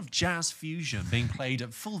some sort of jazz fusion being played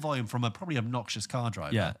at full volume from a probably obnoxious car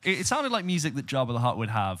driver. Yeah, it sounded like music that Jabba the Hutt would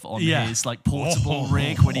have on his like portable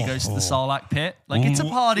rig when he goes to the Sarlacc pit. Like it's a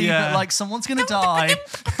party, but like someone's gonna die.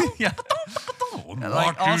 Yeah.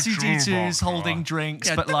 Like R2-D2's holding drinks,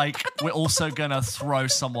 but like we're also gonna throw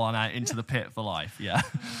someone out into the pit for life. Yeah.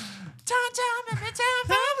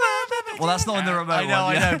 Well, that's not in the remote.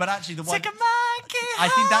 I know, but actually the one. I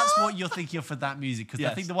think that's what you're thinking of for that music, because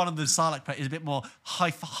I think the one on the Sarlacc pit is a bit more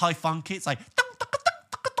high funky. It's like.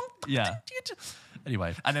 Yeah.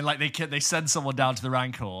 Anyway, and then like they send someone down to the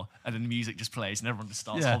Rancor, and then the music just plays, and everyone just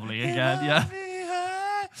starts hobbling again.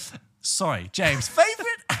 Yeah. Sorry, James. Favorite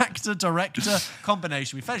actor-director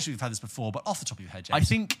combination. We've had this before, but off the top of your head, James. I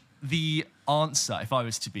think the answer, if I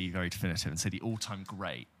was to be very definitive and say the all-time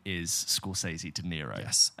great, is Scorsese, De Niro.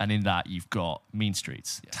 Yes. And in that, you've got Mean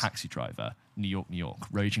Streets, Taxi Driver, New York,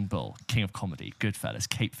 Raging Bull, King of Comedy, Goodfellas,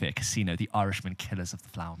 Cape Fear, Casino, The Irishman, Killers of the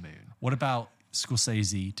Flower Moon. What about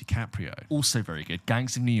Scorsese, DiCaprio? Also very good.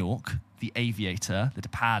 Gangs of New York, The Aviator, The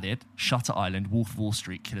Departed, Shutter Island, Wolf of Wall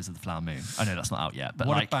Street, Killers of the Flower Moon. I know that's not out yet. But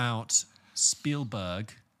what about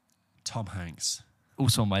Spielberg, Tom Hanks?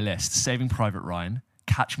 Also on my list, Saving Private Ryan,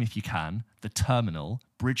 Catch Me If You Can, The Terminal,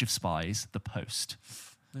 Bridge of Spies, The Post.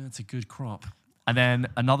 That's a good crop. And then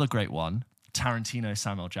another great one, Tarantino,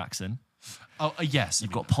 Samuel Jackson. Oh, yes.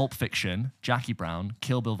 You've got Pulp Fiction, Jackie Brown,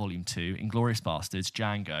 Kill Bill Volume 2, Inglourious Bastards,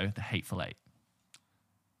 Django, The Hateful Eight.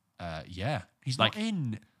 Yeah. He's not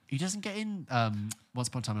in... He doesn't get in Once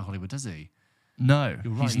Upon a Time in Hollywood, does he? No,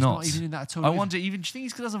 You're right. He's not even in that at all. I wonder, do you think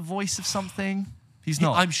he's because he has a voice of something? He's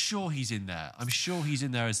not. I'm sure he's in there. I'm sure he's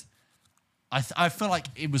in there as... I feel like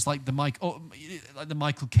it was like the Michael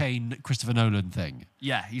Caine, Christopher Nolan thing.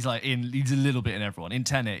 Yeah, he's a little bit in everyone. In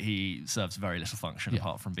Tenet, he serves very little function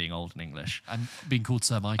apart from being old and English. And being called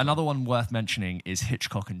Sir Michael. Another one worth mentioning is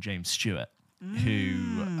Hitchcock and James Stewart,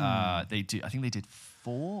 who they do. I think they did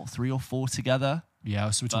 3 or 4 together. Yeah,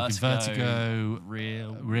 so we're talking Vertigo,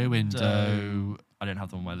 Rear Window. I don't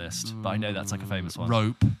have them on my list, but I know that's like a famous one.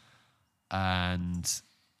 Rope, and...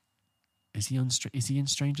 Is he in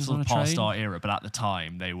Strangers on a Train? Past our era, but at the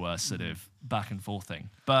time they were sort of back and forthing.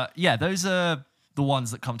 But yeah, those are the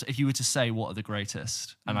ones that come to. If you were to say what are the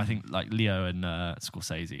greatest, and I think like Leo and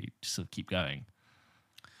Scorsese just sort of keep going.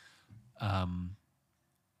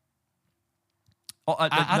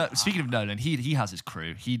 Speaking of Nolan, he has his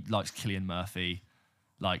crew. He likes Cillian Murphy,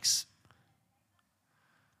 likes.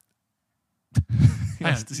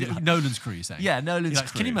 Nolan's crew, you're saying? Yeah, Nolan's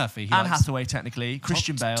crew. Cillian Murphy. Anne Hathaway, technically.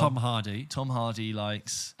 Christian Bale. Tom Hardy. Tom Hardy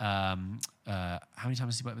likes... how many times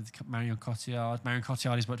has he worked with Marion Cotillard? Marion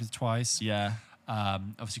Cotillard he's worked with twice. Yeah.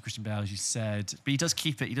 Obviously Christian Bale, as you said. But he does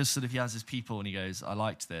keep it. He has his people and he goes, I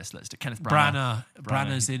liked this. Let's do Kenneth Branagh.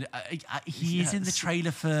 Branagh. in... he's in the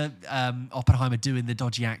trailer for Oppenheimer doing the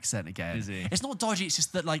dodgy accent again. Is he? It's not dodgy, it's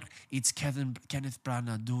just that like it's Kenneth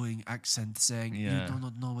Branagh doing accent saying, you do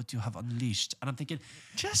not know what you have unleashed. And I'm thinking,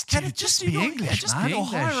 just be English, man. Or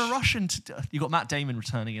hire a Russian to... You got Matt Damon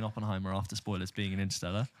returning in Oppenheimer after spoilers being in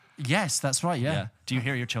Interstellar. Yes, that's right, yeah. Do you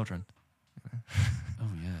hear your children? Oh,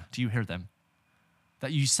 yeah. Do you hear them?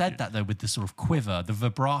 That you said that though with the sort of quiver, the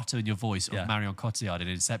vibrato in your voice of Yeah. Marion Cotillard in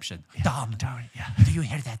Inception. Darn, yeah. Do you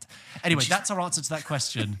hear that? Anyway, that's our answer to that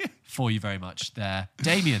question for you very much there.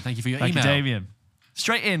 Damien, thank you for your Thank email. you, Damien.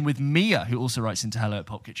 Straight in with Mia, who also writes into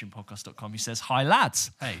hello@popkitchenpodcast.com, who says, hi,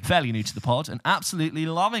 lads. Hey. Fairly new to the pod and absolutely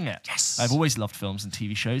loving it. Yes. I've always loved films and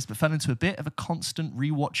TV shows, but fell into a bit of a constant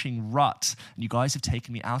rewatching rut. And you guys have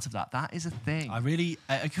taken me out of that. That is a thing. I really,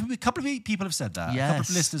 a couple of people have said that. A couple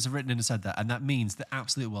of listeners have written in and said that, and that means the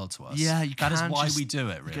absolute world to us. Yeah, that is why we do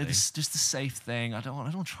it, really. It's just the safe thing. I don't want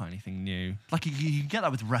to try anything new. Like you can get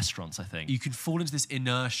that with restaurants, I think. You can fall into this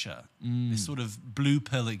inertia, this sort of blue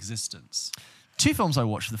pill existence. Two films I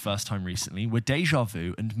watched for the first time recently were Deja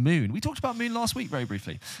Vu and Moon. We talked about Moon last week very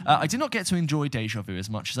briefly. I did not get to enjoy Deja Vu as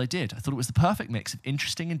much as I did. I thought it was the perfect mix of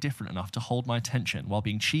interesting and different enough to hold my attention while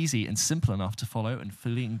being cheesy and simple enough to follow and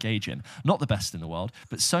fully engage in. Not the best in the world,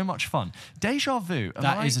 but so much fun. Deja Vu.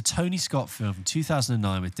 That is a Tony Scott film from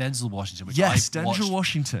 2009 with Denzel Washington, which yes, I Denzel watched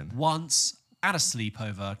Washington. once at a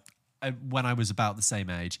sleepover when I was about the same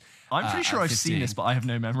age. I'm pretty sure at I've seen 15. this, but I have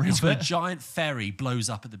no memory It's of where a it. giant ferry blows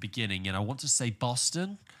up at the beginning, and I want to say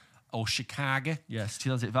Boston or Chicago. Yes,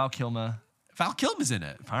 2008. Val Kilmer, Val Kilmer's in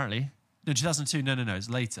it. apparently. No, 2002. No, it's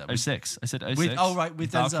later. 06. I said 06. With Val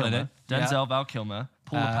Denzel in Kilmer. it. Denzel, Yeah. Val Kilmer,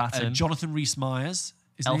 Paula Patton, Jonathan Rhys-Meyers,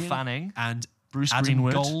 Elle Fanning, and Bruce Adam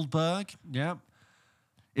Greenwood. Goldberg. Yeah,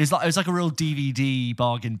 It was like a real DVD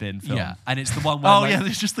bargain bin film. yeah, and it's the one where Oh yeah,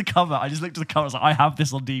 there's just the cover. I just looked at the cover. I was like, I have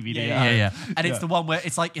this on DVD. Yeah. And it's the one where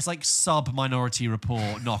it's like sub Minority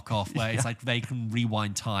Report knockoff, where it's like they can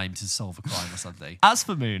rewind time to solve a crime or something. As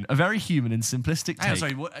for Moon, a very human and simplistic take. Hey,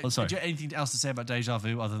 sorry, sorry. do you have anything else to say about Deja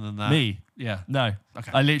Vu other than that? Me? Yeah. No.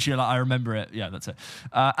 Okay. I literally, I remember it. Yeah, that's it.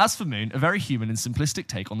 As for Moon, a very human and simplistic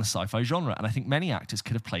take on the sci-fi genre, and I think many actors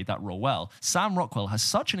could have played that role well. Sam Rockwell has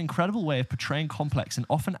such an incredible way of portraying complex and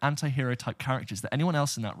often anti-hero type characters that anyone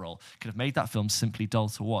else in that role could have made that film simply dull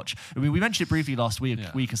to watch. I mean, we mentioned it briefly last week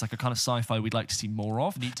as like a kind of sci-fi we'd like to see more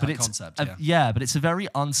of. Neat type concept, but it's a very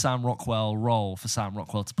un-Sam Rockwell role for Sam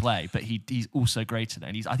Rockwell to play, but he's also great at it,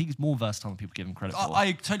 and I think he's more versatile than people give him credit for.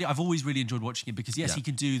 I've always really enjoyed watching him because he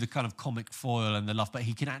can do the kind of comic foil and the love, but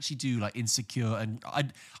he can actually do like Insecure, and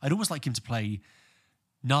I'd almost like him to play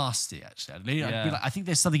nasty, actually. I think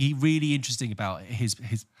there's something really interesting about his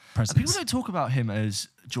presence. People don't talk about him as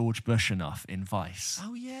George Bush enough in Vice.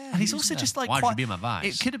 Oh yeah, and he's also just like why quite, should be in my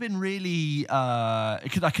Vice? It could have been really. I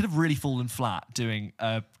could have really fallen flat doing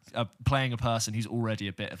playing a person who's already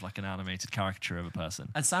a bit of like an animated caricature of a person.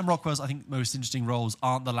 And Sam Rockwell's, I think, most interesting roles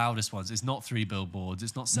aren't the loudest ones. It's not Three Billboards.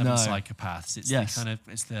 It's not Seven Psychopaths.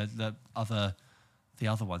 It's the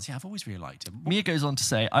other ones. Yeah, I've always really liked him. Mia goes on to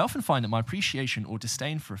say, I often find that my appreciation or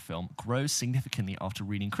disdain for a film grows significantly after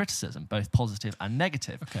reading criticism, both positive and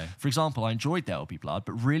negative. Okay. For example, I enjoyed There Will Be Blood,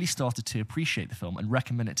 but really started to appreciate the film and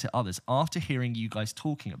recommend it to others after hearing you guys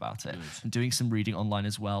talking about it and doing some reading online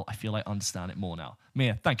as well. I feel I understand it more now.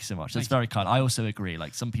 Mia, thank you so much. That's very kind. I also agree.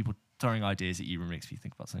 Like, some people throwing ideas at you makes me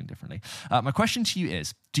think about something differently. My question to you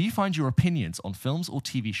is, do you find your opinions on films or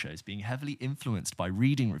TV shows being heavily influenced by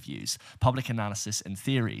reading reviews, public analysis, and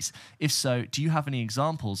theories? If so, do you have any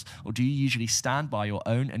examples, or do you usually stand by your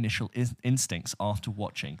own initial instincts after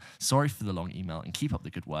watching? Sorry for the long email, and keep up the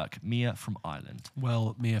good work. Mia from Ireland.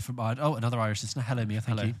 Well, Mia from Ireland. Oh, another Irish listener. Hello, Mia.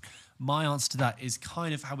 Thank you. My answer to that is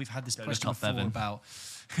kind of how we've had this question look up, before Evan. about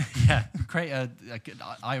create an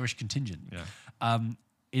Irish contingent. Yeah.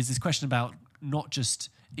 Is this question about not just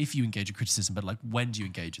if you engage with criticism, but like when do you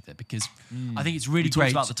engage with it? Because I think it's really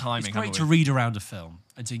great. About the timing, it's great to read around a film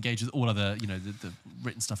and to engage with all other, the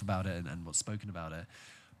written stuff about it and what's spoken about it.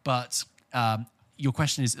 But your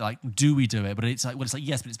question is like, do we do it? But it's like,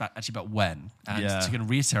 yes, but it's actually about when. And to kind of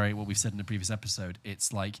reiterate what we've said in the previous episode,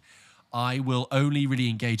 it's like, I will only really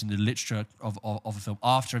engage in the literature of a film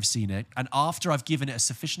after I've seen it, and after I've given it a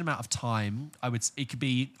sufficient amount of time. It could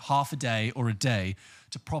be half a day or a day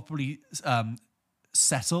to properly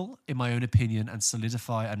settle in my own opinion and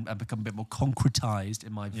solidify and become a bit more concretized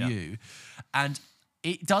in my view. And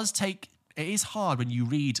it is hard when you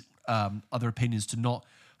read other opinions to not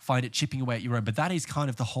find it chipping away at your own, but that is kind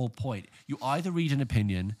of the whole point. You either read an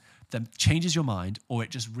opinion that changes your mind, or it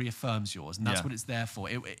just reaffirms yours, and that's what it's there for.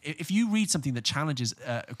 If you read something that challenges,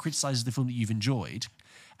 criticizes the film that you've enjoyed,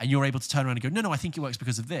 and you're able to turn around and go, no, I think it works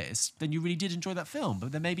because of this, then you really did enjoy that film.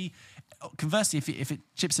 But then maybe, conversely, if it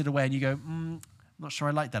chips it away and you go, not sure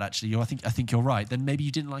I like that actually. I think you're right. Then maybe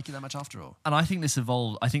you didn't like it that much after all. And I think this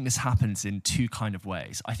evolved. I think this happens in two kind of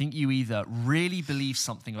ways. I think you either really believe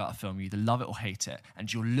something about a film, you either love it or hate it,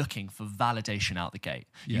 and you're looking for validation out the gate.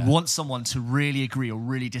 Yeah. You want someone to really agree or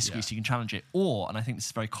really disagree so you can challenge it. Or, and I think this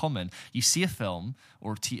is very common, you see a film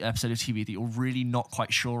or episode of TV that you're really not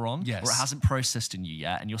quite sure on, or it hasn't processed in you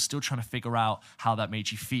yet, and you're still trying to figure out how that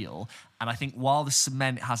made you feel. And I think while the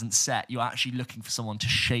cement hasn't set, you're actually looking for someone to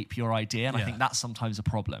shape your idea. And I think that's sometimes a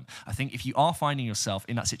problem. I think if you are finding yourself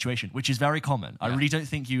in that situation, which is very common, I really don't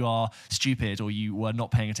think you are stupid or you were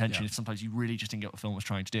not paying attention if sometimes you really just didn't get what the film was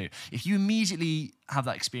trying to do. If you immediately have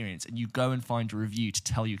that experience and you go and find a review to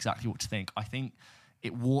tell you exactly what to think, I think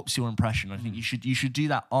it warps your impression. I think you should do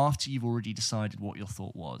that after you've already decided what your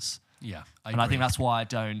thought was. Yeah, I think that's why I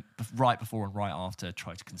don't, right before and right after,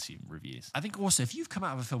 try to consume reviews. I think also if you've come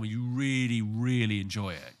out of a film and you really, really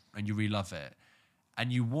enjoy it and you really love it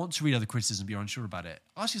and you want to read other criticism but you're unsure about it,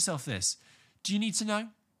 ask yourself this. Do you need to know?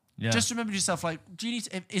 Yeah. Just remember to yourself, like,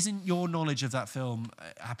 isn't your knowledge of that film,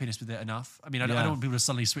 happiness with it enough? I mean, I don't want people to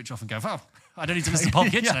suddenly switch off and go, well, I don't need to listen to Pulp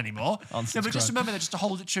Kitchen anymore. No, but just remember that, just to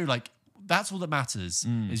hold it true, like, that's all that matters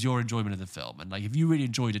is your enjoyment of the film. And like, if you really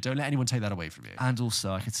enjoyed it, don't let anyone take that away from you. And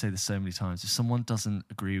also, I could say this so many times, if someone doesn't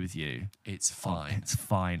agree with you, it's fine. It's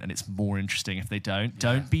fine. And it's more interesting if they don't. Yeah.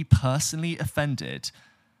 Don't be personally offended.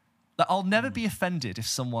 Like, I'll never be offended if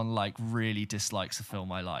someone like really dislikes a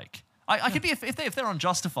film I like. I could be, if they're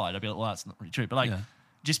unjustified, I'd be like, well, that's not really true. But like,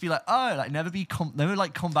 just be like, oh, like never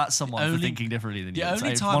combat someone for thinking differently than you. The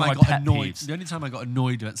only time I got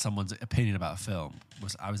annoyed at someone's opinion about a film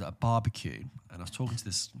was I was at a barbecue and I was talking to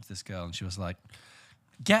this girl and she was like,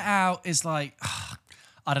 Get Out is like,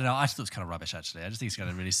 I don't know, I just thought it was kind of rubbish actually. I just think it's kind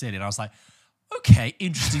of really silly. And I was like, okay,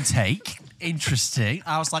 interesting take. Interesting.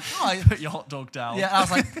 I was like, I put your hot dog down. Yeah, I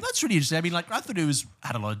was like, that's really interesting. I mean, like, I thought it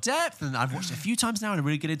had a lot of depth and I've watched it a few times now and I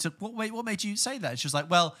really get into what made you say that? And she was like,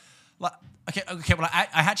 well, like, okay. Well, I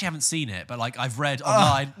actually haven't seen it, but like I've read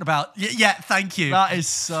online about. Yeah, thank you. That is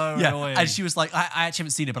so annoying. And she was like, I actually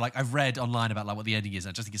haven't seen it, but like I've read online about like what the ending is.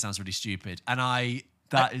 I just think it sounds really stupid. And I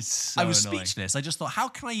was annoying. speechless. I just thought, how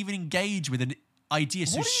can I even engage with an idea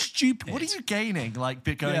so stupid? What are you gaining? Like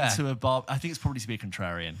going to a bar? I think it's probably to be a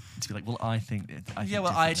contrarian. To be like, well, I think it. I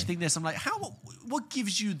actually think this. I'm like, what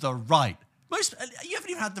gives you the right? You haven't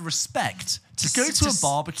even had the respect to go to a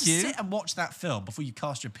barbecue, to sit and watch that film before you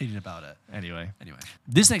cast your opinion about it. Anyway.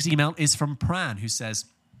 This next email is from Pran, who says,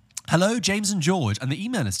 hello, James and George, and the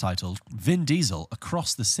email is titled Vin Diesel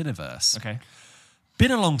Across the Cineverse. Okay.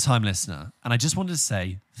 Been a long time listener, and I just wanted to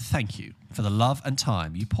say thank you for the love and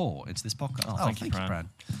time you pour into this podcast. Oh, thank you, Pran.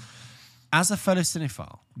 As a fellow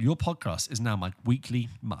cinephile, your podcast is now my weekly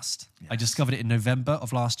must. Yes. I discovered it in November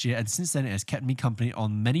of last year, and since then it has kept me company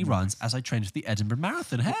on many runs as I trained for the Edinburgh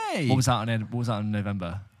Marathon. Hey! What was that in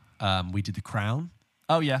November? We did The Crown.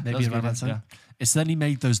 Oh, yeah. Maybe around that time. Yeah. It certainly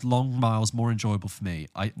made those long miles more enjoyable for me.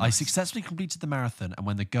 I successfully completed the marathon, and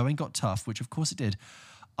when the going got tough, which of course it did,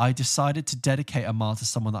 I decided to dedicate a mile to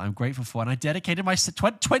someone that I'm grateful for, and I dedicated my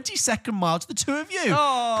 22nd mile to the two of you.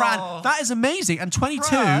 Oh, Pran, that is amazing. And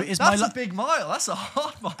 22 is that's a big mile. That's a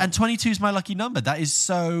hard mile. And 22 is my lucky number. That is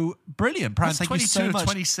so brilliant. Pran, thank you so much.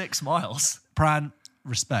 26 miles. Pran,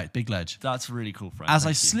 respect, big ledge. That's really cool, Frank. As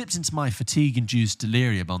I slipped into my fatigue-induced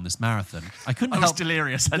delirium on this marathon, I couldn't help... I was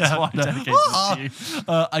delirious, that's why I dedicated it to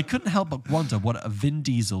you. I couldn't help but wonder what a Vin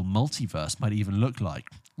Diesel multiverse might even look like.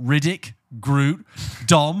 Riddick, Groot,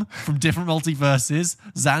 Dom from different multiverses,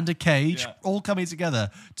 Xander Cage, all coming together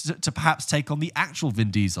to perhaps take on the actual Vin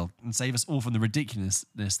Diesel and save us all from the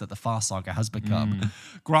ridiculousness that the Fast Saga has become.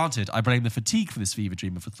 Granted, I blame the fatigue for this fever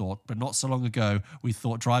dream of a thought, but not so long ago, we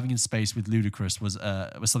thought driving in space with Ludacris was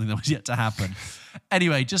something that was yet to happen.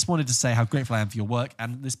 Anyway, just wanted to say how grateful I am for your work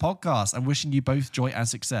and this podcast. I'm wishing you both joy and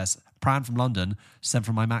success. Pran from London, sent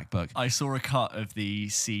from my MacBook. I saw a cut of the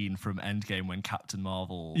scene from Endgame when Captain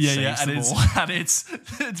Marvel saves them all, and it's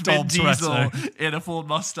Vin Diesel in a Ford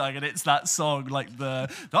Mustang, and it's that song, like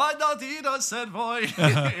the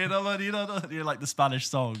like the Spanish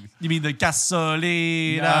song. You mean the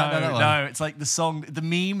gasolina? No, it's like the song, the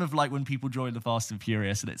meme of like when people join the Fast and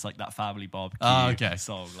Furious, and it's like that family barbecue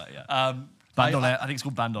song. Like, Bandolero. I think it's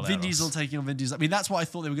called Bandolero. Vin Diesel taking on Vin Diesel. I mean, that's what I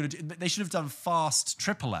thought they were going to do. They should have done Fast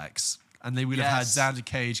XXX, and they would have had Xander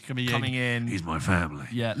Cage coming in. He's my family.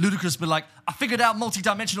 Yeah, Ludacris been like, I figured out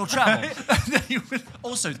multi-dimensional travel.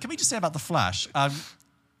 Also, can we just say about The Flash?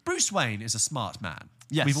 Bruce Wayne is a smart man.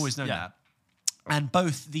 Yes. We've always known that. And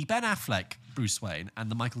both the Ben Affleck Bruce Wayne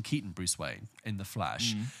and the Michael Keaton Bruce Wayne in The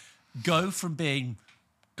Flash go from being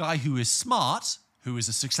guy who is smart who is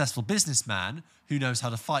a successful businessman who knows how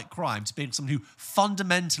to fight crime to being someone who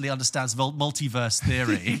fundamentally understands multiverse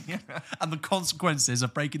theory and the consequences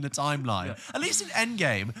of breaking the timeline. Yeah. At least in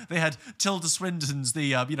Endgame, they had Tilda Swinton's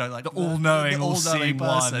the all-knowing, all-seeing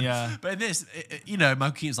person. One, yeah. But in this,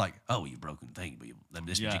 Michael Keaton's like, oh, you broken thing, but you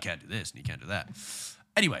can't do this and you can't do that.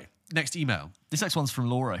 Anyway, next email. This next one's from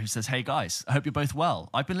Laura, who says, "Hey guys, I hope you're both well.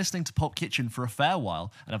 I've been listening to Pulp Kitchen for a fair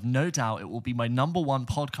while, and I've no doubt it will be my #1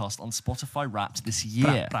 podcast on Spotify Wrapped this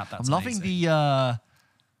year." That's I'm loving amazing.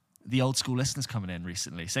 the old school listeners coming in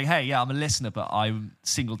recently, saying, "Hey, yeah, I'm a listener, but I'm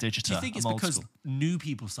single digiter." Do you think it's because new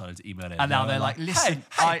people started to email in? And now they're like, "Listen,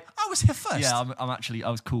 hey, I was here first." Yeah, I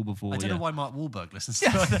was cool before. I don't yeah. know why Mark Wahlberg listens to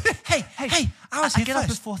it. Hey, I was I here get up at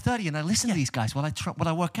first. 4:30 and I listen to these guys while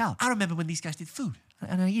I work out. I remember when these guys did food.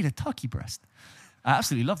 And I eat a turkey breast. I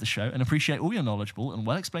absolutely love the show and appreciate all your knowledgeable and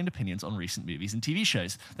well-explained opinions on recent movies and TV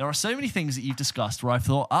shows. There are so many things that you've discussed where I've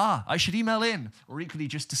thought, I should email in, or equally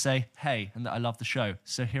just to say, hey, and that I love the show.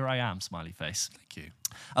 So here I am, smiley face. Thank you.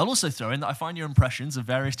 I'll also throw in that I find your impressions of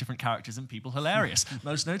various different characters and people hilarious,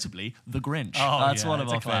 most notably the Grinch. That's one of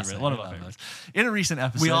our favourites. One of our favourites. In a recent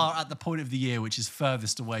episode... We are at the point of the year which is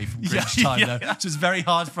furthest away from Grinch time, though. So it's very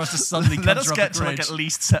hard for us to suddenly Let us get to Grinch. at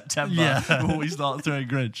least September before we start throwing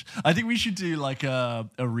Grinch. I think we should do a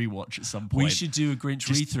rewatch at some point. We should do a Grinch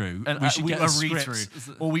read-through. And we should get a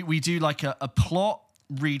read-through. Or we do a plot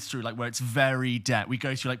read-through, where it's very depth. We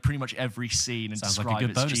go through pretty much every scene and Sounds describe like a good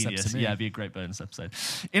its bonus genius. episode to me. Yeah, it'd be a great bonus episode.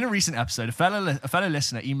 In a recent episode, a fellow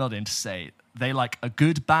listener emailed in to say they like a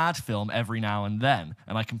good bad film every now and then,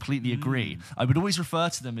 and I completely agree. I would always refer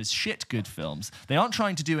to them as shit good films. They aren't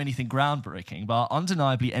trying to do anything groundbreaking, but are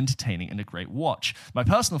undeniably entertaining and a great watch. My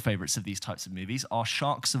personal favourites of these types of movies are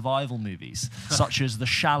shark survival movies, such as The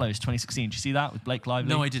Shallows 2016. Did you see that with Blake Lively?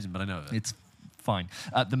 No, I didn't, but I know of it. It's fine.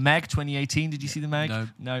 The Meg 2018. Did you see the Meg?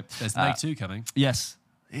 No. There's Meg 2 coming. Yes.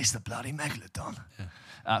 It's the bloody Megalodon.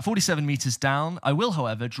 Yeah. 47 meters down. I will,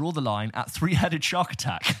 however, draw the line at three-headed shark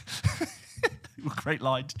attack. Great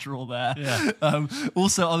line to draw there. Yeah.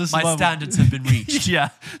 Also, on this my standards have been reached. Yeah.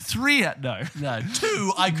 3, no.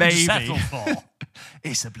 2 I could Maybe. settle for.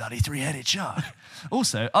 It's a bloody three-headed shark.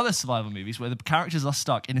 Also, other survival movies where the characters are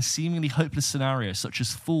stuck in a seemingly hopeless scenario, such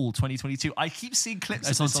as Fall 2022. I keep seeing clips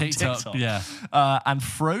of this on TikTok. Yeah. And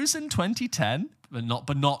Frozen 2010. But not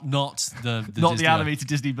the Not Disney the animated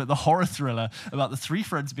Disney, but the horror thriller about the 3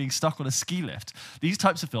 friends being stuck on a ski lift. These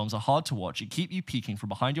types of films are hard to watch and keep you peeking from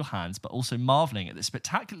behind your hands, but also marveling at the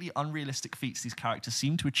spectacularly unrealistic feats these characters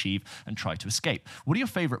seem to achieve and try to escape. What are your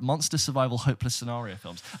favourite monster survival hopeless scenario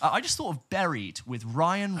films? I just thought of Buried with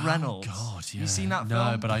Ryan Reynolds. Oh, God, yeah. You seen that film?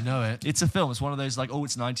 No, but I know it. It's a film. It's one of those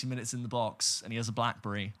it's 90 minutes in the box and he has a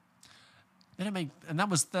BlackBerry. They don't make, and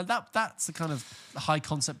that's the kind of high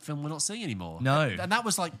concept film we're not seeing anymore. No. And that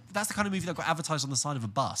was that's the kind of movie that got advertised on the side of a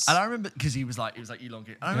bus. And I remember, because he was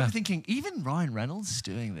elongated. And I remember thinking, even Ryan Reynolds is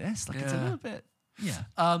doing this. It's a little bit,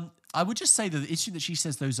 I would just say that the issue that she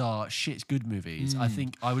says those are shit good movies, I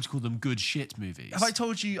think I would call them good shit movies. I've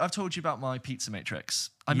told you about my pizza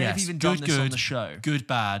matrix. I may have even done this on the show. Good,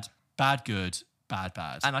 bad, bad, good, bad,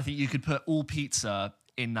 bad. And I think you could put all pizza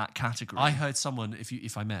in that category. I heard someone,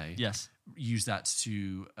 if I may, yes, use that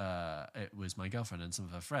to, it was my girlfriend and some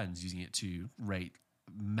of her friends using it to rate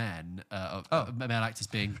men, male actors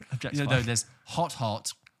being, there's hot,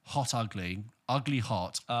 ugly,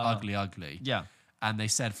 hot, ugly. Yeah. And they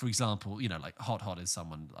said, for example, hot is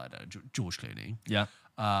someone, I don't know, George Clooney. Yeah.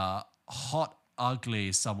 Hot, ugly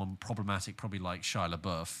is someone problematic, probably like Shia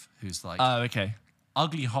LaBeouf, who's like... Oh, okay.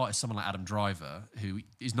 Ugly hot is someone like Adam Driver, who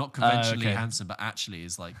is not conventionally handsome, but actually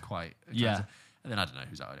is quite... Yeah. And then I don't know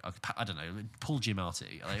who's... I don't know. Paul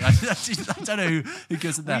Giamatti. I don't know who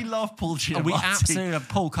goes in there. We love Paul Giamatti. We absolutely love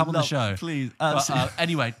Paul. Come on the show. Please.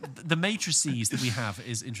 Anyway, the matrices that we have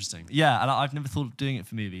is interesting. Yeah, and I've never thought of doing it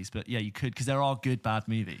for movies, but yeah, you could, because there are good, bad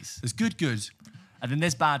movies. There's good. And then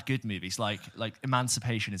there's bad, good movies, like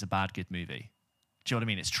Emancipation is a bad, good movie. Do you know what I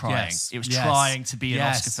mean? It's trying. Yes. It was trying to be an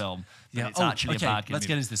Oscar film, but it's actually a bad, good let's movie.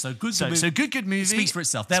 get into this. So good movie speaks for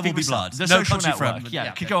itself. There will be blood. The No Social Country for Network. Old Yeah,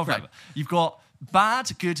 Men. could go on forever. You've got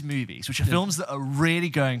bad, good movies, which are films that are really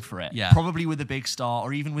going for it. Yeah. Probably with a big star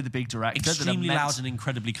or even with a big director. Extremely loud and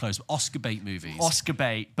incredibly close. Oscar bait movies. Oscar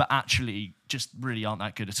bait, but actually just really aren't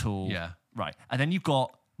that good at all. Yeah. Right. And then you've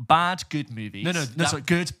got bad, good movies. Sorry,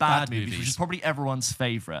 good, bad movies, which is probably everyone's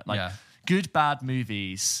favourite. Good, bad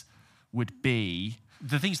movies would be...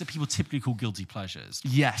 the things that people typically call guilty pleasures.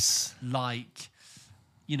 Yes. Like,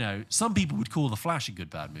 some people would call The Flash a good,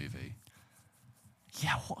 bad movie.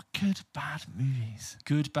 Yeah, what good, bad movies?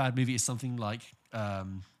 Good, bad movie is something like...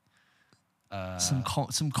 some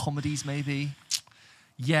comedies, maybe?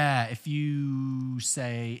 Yeah,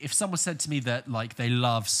 if someone said to me that like they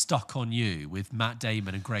love Stuck on You with Matt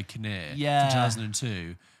Damon and Greg Kinnear from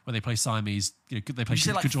 2002, when they play Siamese, they play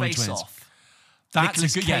conjoined twins. Off? That's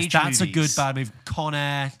Nicolas a good, Cage that's a good movies. bad movie. Con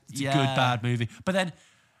Air, it's a good bad movie. But then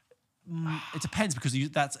it depends because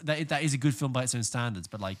that is a good film by its own standards,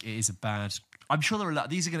 but like it is a bad. I'm sure there are.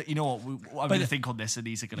 These are gonna. You know what? I'm gonna think on this, and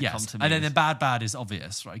these are gonna come to me. And then bad is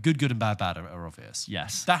obvious, right? Good, and bad are obvious.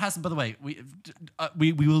 Yes. That hasn't. By the way,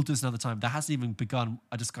 we will do this another time. That hasn't even begun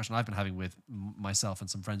a discussion I've been having with myself and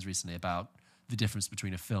some friends recently about the difference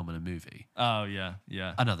between a film and a movie. Oh, yeah.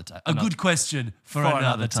 Another time. A good question for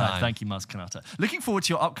another time. Thank you, Maz Kanata. Looking forward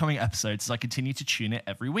to your upcoming episodes as I continue to tune it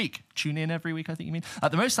every week. Tune in every week, I think you mean.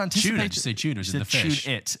 The most anticipated... Tune it. Did you say tuners in the fish?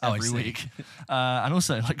 Tune it every week. And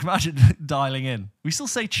also, like, imagine dialing in. We still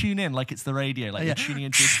say tune in like it's the radio, like you're tuning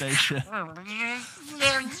into a station. The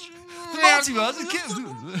multiverse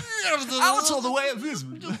is Avatar the Way of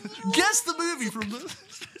Wisdom. Guess the movie from the...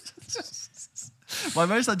 My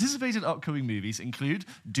most anticipated upcoming movies include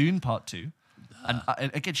Dune Part 2.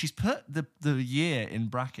 And again, she's put the year in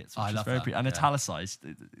brackets, which is very pretty, and italicized.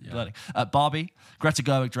 Barbie. Greta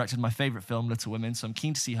Gerwig directed my favorite film, Little Women, so I'm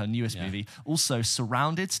keen to see her newest movie. Also,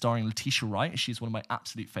 Surrounded, starring Letitia Wright. She's one of my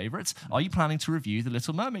absolute favorites. Are you planning to review The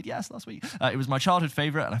Little Mermaid? Yes, last week. It was my childhood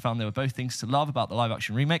favorite, and I found there were both things to love about the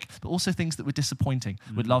live-action remake, but also things that were disappointing.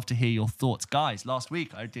 Would love to hear your thoughts. Guys, last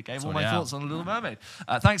week I gave all my thoughts on The Little Mermaid.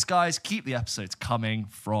 Thanks, guys. Keep the episodes coming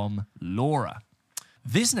from Laura.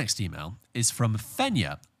 This next email is from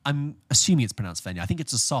Fenya. I'm assuming it's pronounced Fenya. I think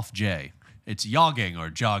it's a soft J. It's jogging or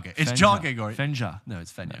jogging. It's jogging or... Fenja. No,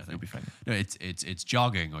 it's Fenya. No, it'll be Fenya. No, it's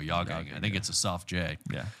jogging or jogging. I think it's a soft J.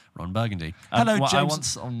 Yeah. Ron Burgundy. Hello, James. I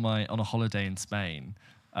once on a holiday in Spain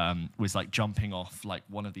was like jumping off like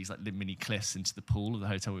one of these like mini cliffs into the pool of the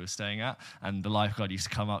hotel we were staying at, and the lifeguard used to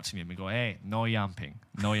come up to me and go, "Hey, no jumping."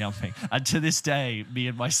 And to this day, me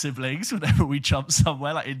and my siblings, whenever we jump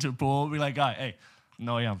somewhere like into a pool, we're like, "Hey,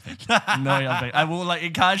 no jumping." And we'll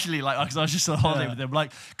like casually, like, because I was just on holiday with them,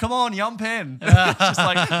 like, "Come on, jump in." It's just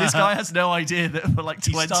like this guy has no idea that for like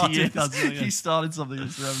 20 years he started something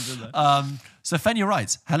that's never been there. So Fenya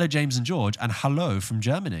writes, "Hello, James and George, and hello from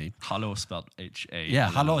Germany." Hello spelled H-A.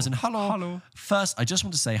 Yeah, hello as in hello. Hello. First, I just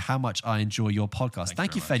want to say how much I enjoy your podcast.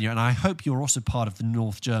 Thank you, Fenya, and I hope you're also part of the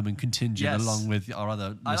North German contingent along with our other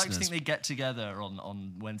listeners. I like to think they get together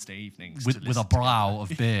on Wednesday evenings with a brow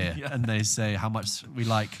of beer, and they say how much we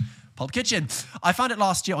like Pulp Kitchen. I found it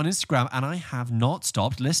last year on Instagram, and I have not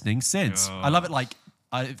stopped listening since. I love it. Like,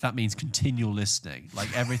 if that means continual listening,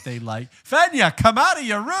 like everything, like, Fenya, come out of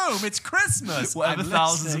your room, it's Christmas. Whatever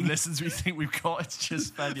thousands of listens we think we've got, it's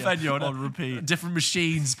just Fenya on repeat. Different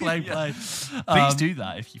machines, play. Please do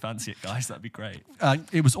that if you fancy it, guys. That'd be great.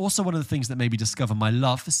 It was also one of the things that made me discover my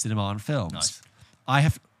love for cinema and films.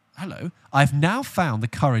 Nice. I've now found the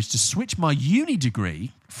courage to switch my uni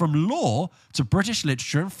degree from law to British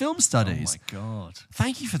literature and film studies. Oh my God.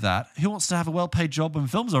 Thank you for that. Who wants to have a well-paid job when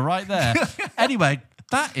films are right there? Anyway,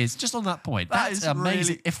 that is, just on that point, that's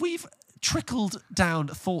amazing. Really... If we've trickled down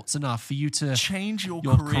thoughts enough for you to change your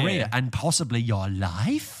career and possibly your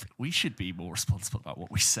life, we should be more responsible about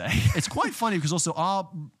what we say. It's quite funny because also our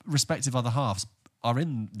respective other halves are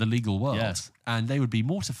in the legal world, and they would be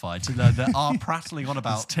mortified to learn that our prattling on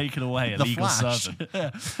about it's taken away a the legal Flash.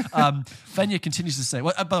 servant. Fenya continues to say,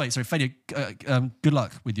 well, by the way, sorry, Fenya, good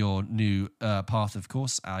luck with your new path, of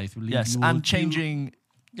course. I believe and changing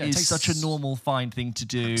is such a normal, fine thing to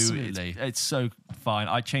do. Absolutely. It's so fine.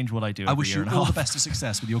 I change what I do I every wish year you and a all the half. best of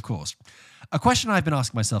success with your course. A question I've been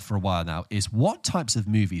asking myself for a while now is what types of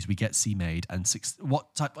movies we get see made and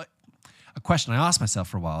a question I asked myself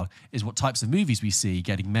for a while is what types of movies we see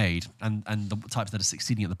getting made and the types that are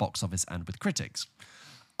succeeding at the box office and with critics.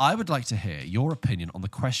 I would like to hear your opinion on the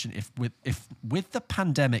question if with the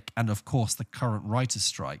pandemic and, of course, the current writer's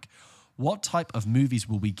strike, what type of movies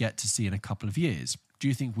will we get to see in a couple of years? Do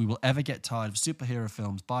you think we will ever get tired of superhero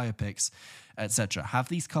films, biopics, etc.? Have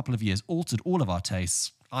these couple of years altered all of our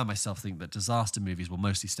tastes? I myself think that disaster movies will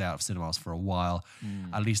mostly stay out of cinemas for a while.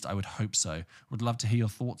 At least I would hope so. Would love to hear your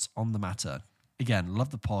thoughts on the matter. Again,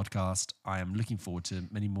 love the podcast. I am looking forward to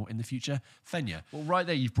many more in the future. Fenya. Well, right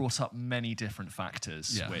there, you've brought up many different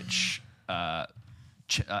factors which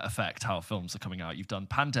affect how films are coming out. You've done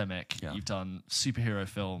pandemic, you've done superhero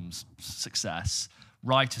films, success,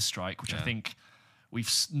 writer's strike, which I think we've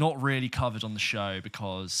not really covered on the show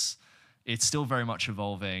because it's still very much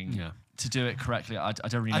evolving. Yeah. To do it correctly, I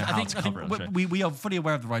don't really know how to cover it. We are fully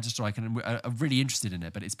aware of the writer's strike and we're really interested in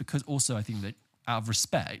it, but it's because also I think that out of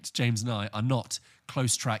respect, James and I are not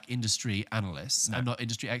close-track industry analysts and not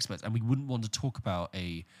industry experts, and we wouldn't want to talk about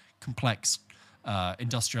a complex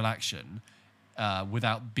industrial action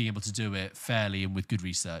without being able to do it fairly and with good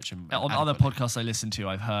research. And on other podcasts I listen to,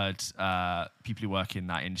 I've heard people who work in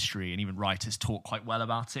that industry and even writers talk quite well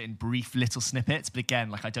about it in brief little snippets. But again,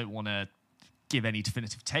 like, I don't want to give any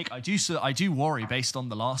definitive take. I do worry, based on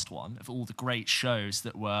the last one, of all the great shows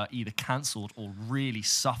that were either cancelled or really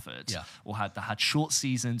suffered, or had short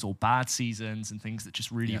seasons or bad seasons and things that just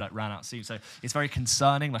really like ran out soon. So it's very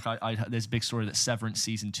concerning. Like, there's a big story that Severance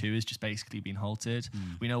season 2 has just basically been halted.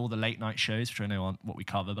 We know all the late night shows, which I know aren't what we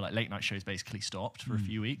cover, but like late night shows basically stopped for a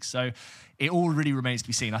few weeks. So it all really remains to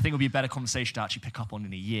be seen. I think it'll be a better conversation to actually pick up on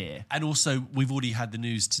in a year. And also, we've already had the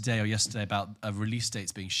news today or yesterday about release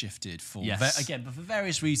dates being shifted for again, but for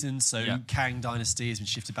various reasons. So Kang Dynasty has been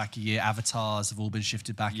shifted back a year. Avatars have all been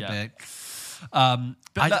shifted back a bit.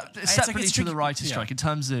 But separately to the writer's strike, in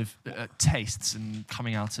terms of tastes and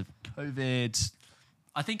coming out of COVID,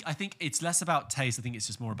 I think it's less about taste. I think it's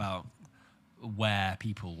just more about where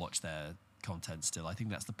people watch their content still. I think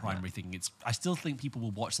that's the primary thing. I still think people will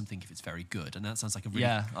watch something if it's very good, and that sounds like a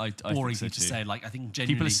really boring thing to say. Like, I think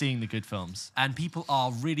genuinely people are seeing the good films, and people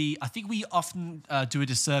are really. I think we often do a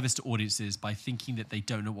disservice to audiences by thinking that they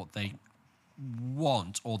don't know what they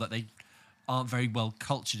want or that they aren't very well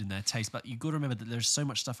cultured in their taste. But you've got to remember that there's so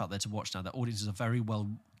much stuff out there to watch now that audiences are very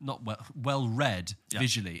not well read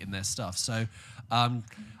visually in their stuff. So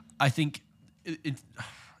I think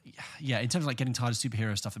in terms of like getting tired of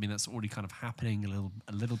superhero stuff, I mean, that's already kind of happening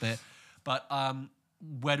a little bit. But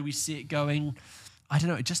where do we see it going? I don't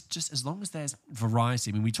know. It just as long as there's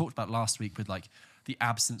variety. I mean, we talked about last week with like the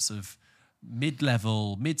absence of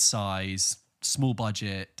mid-level, mid-size, small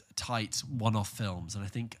budget, tight one-off films, and I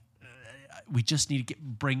think we just need to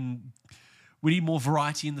we need more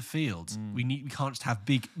variety in the field. We can't just have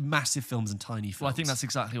big, massive films and tiny films. Well, I think that's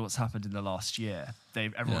exactly what's happened in the last year.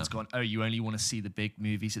 Everyone's gone, oh, you only want to see the big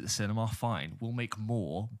movies at the cinema? Fine. We'll make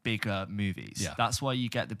more bigger movies. Yeah. That's why you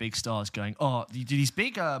get the big stars going, oh, you do these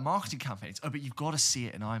big marketing campaigns. Oh, but you've got to see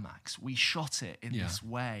it in IMAX. We shot it in this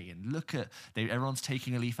way. And look at, everyone's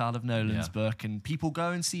taking a leaf out of Nolan's book, and people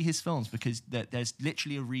go and see his films because there's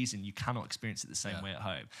literally a reason you cannot experience it the same way at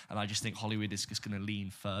home. And I just think Hollywood is just going to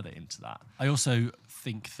lean further into that. I also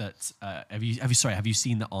think that, have you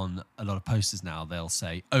seen that on a lot of posters now? They'll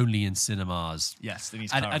say only in cinemas. Yes, they need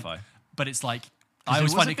to clarify. But it's like, I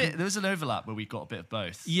always find there was an overlap where we got a bit of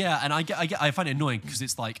both. Yeah, and I find it annoying because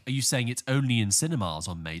it's like, are you saying it's only in cinemas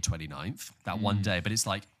on May 29th, that one day? But it's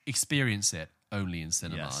like, experience it only in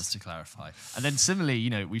cinemas, to clarify. And then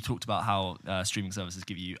similarly, we talked about how streaming services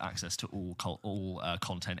give you access to all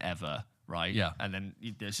content ever. Right? Yeah. And then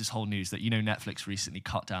there's this whole news that, Netflix recently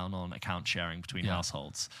cut down on account sharing between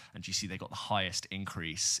households. And you see they got the highest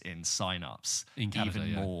increase in sign-ups, in Canada,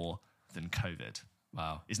 even more than COVID.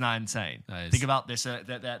 Wow. Isn't that insane? That is. Think about this.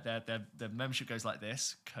 Their membership goes like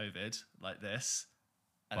this, COVID, like this.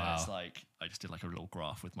 And then it's like, I just did like a little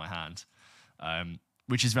graph with my hand.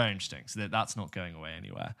 Which is very interesting. So that's not going away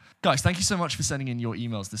anywhere. Guys, thank you so much for sending in your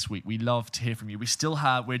emails this week. We love to hear from you.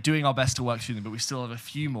 We're doing our best to work through them, but we still have a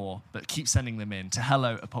few more. But keep sending them in to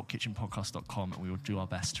hello@pulpkitchenpodcast.com, and we will do our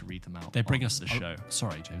best to read them out. They bring us the show.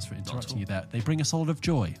 Sorry, James, for interrupting you there. They bring us a lot of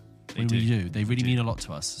joy. They do. They really mean a lot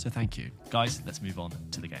to us. So thank you. Guys, let's move on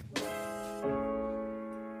to the game.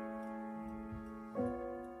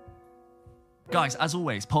 Guys, as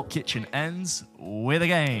always, Pulp Kitchen ends with a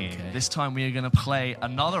game. Okay. This time we are going to play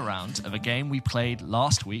another round of a game we played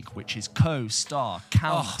last week, which is Co-Star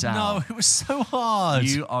Countdown. Oh, no, it was so hard.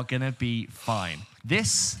 You are going to be fine.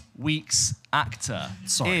 This week's actor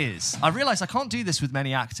is... I realise I can't do this with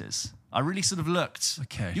many actors. I really sort of looked.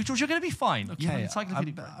 Okay. You're going to be fine. Okay,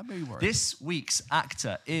 I'm very worried. This week's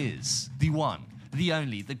actor is the one, the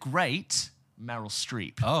only, the great... Meryl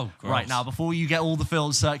Streep. Oh, gross. Right, now, before you get all the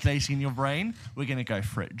films circulating in your brain, we're going to go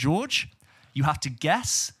for it. George, you have to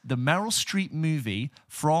guess the Meryl Streep movie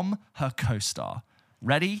from her co-star.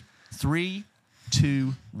 Ready? 3,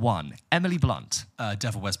 2, 1. Emily Blunt.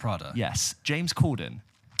 Devil Wears Prada. Yes. James Corden.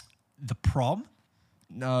 The Prom?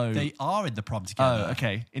 No. They are in The Prom together. Oh,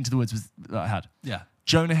 okay. Into the Woods was that I had. Yeah.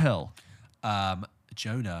 Jonah Hill.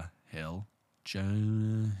 Jonah Hill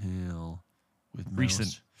with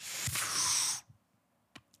recent.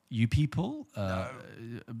 You People?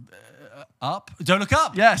 Up? Don't Look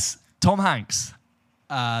Up? Yes. Tom Hanks.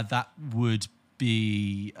 That would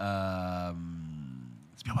be...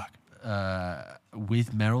 Spielberg.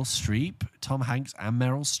 With Meryl Streep. Tom Hanks and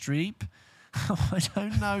Meryl Streep. I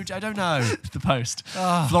don't know. The Post.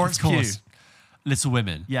 Oh, Florence Pugh. Little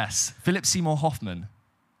Women. Yes. Philip Seymour Hoffman.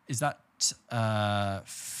 Is that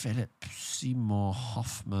Philip Seymour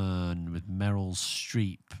Hoffman with Meryl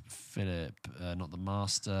Streep. Philip, not The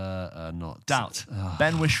Master, not... Doubt.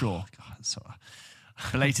 Ben Whishaw. God, sorry.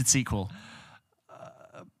 Belated sequel.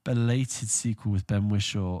 Belated sequel with Ben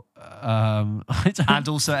Whishaw. I don't... And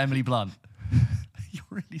also Emily Blunt. You're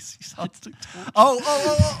really starting to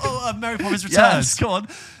talk. Mary Poppins Returns. Yes, come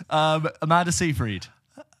on. Amanda Seyfried.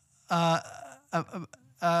 Here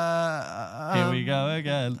we go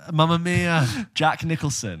again. Mamma Mia. Jack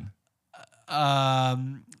Nicholson.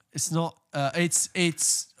 It's not. It's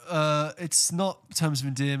not Terms of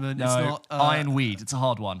Endearment. No, it's not Iron Weed. It's a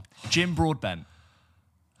hard one. Jim Broadbent.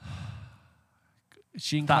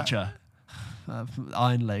 Jean Thatcher.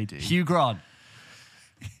 Iron Lady. Hugh Grant.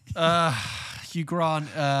 Hugh Grant.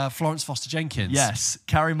 Florence Foster Jenkins. Yes.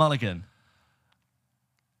 Carrie Mulligan.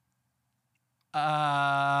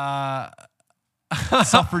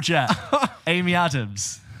 Suffragette. Amy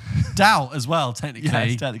Adams. Doubt as well, technically.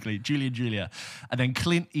 Yes, technically. Julie and Julia. And then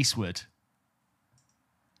Clint Eastwood.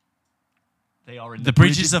 They are in The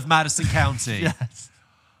Bridges of Madison County. Yes.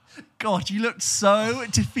 God, you looked so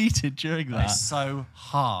defeated during that. It's so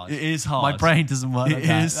hard. It is hard. My brain doesn't work like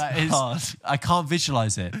that. That is hard. I can't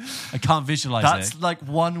visualize it. That's like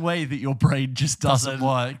one way that your brain just doesn't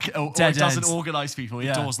work. Or Dead it doesn't ends. organise people. The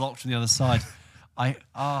Yeah. door's locked from the other side.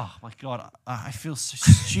 Oh my God, I feel so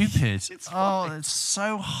stupid. It's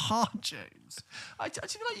so hard, James. I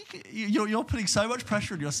feel like you're putting so much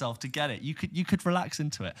pressure on yourself to get it. You could relax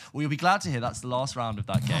into it. Well, you'll be glad to hear that's the last round of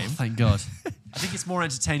that game. Oh, thank God. I think it's more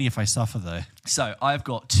entertaining if I suffer, though. So I've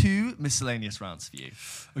got 2 miscellaneous rounds for you.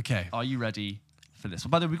 Okay. Are you ready for this? Well,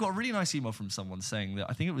 by the way, we got a really nice email from someone saying that,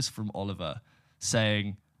 I think it was from Oliver,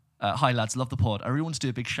 saying, hi lads, love the pod. I really want to do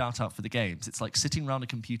a big shout out for the games. It's like sitting around a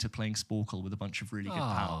computer playing Sporkle with a bunch of really good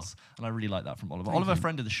pals. And I really like that from Oliver. Oliver,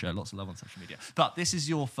 friend of the show, lots of love on social media. But this is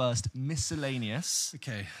your first miscellaneous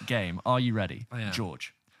game. Are you ready? I am.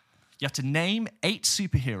 George, you have to name 8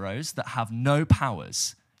 superheroes that have no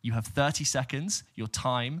powers. You have 30 seconds. Your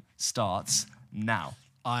time starts now.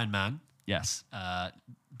 Iron Man. Yes.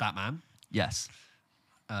 Batman. Yes.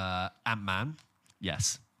 Ant-Man.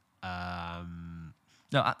 Yes.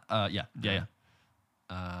 No. Yeah.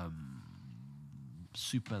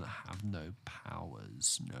 Superman that have no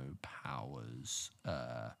powers.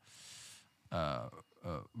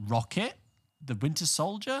 Rocket, the Winter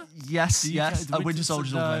Soldier. Yes. Winter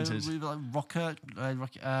Soldier's augmented. Rocket.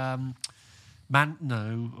 Man.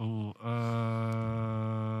 No.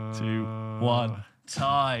 2, 1.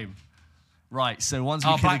 Time. Right. So ones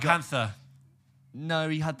we could Black have got. Panther. No,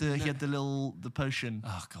 he had the potion.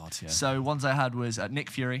 Oh God, yeah. So ones I had was Nick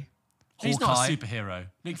Fury. He's not a Hawkeye. superhero.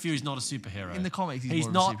 Nick Fury's not a superhero. In the comics, he's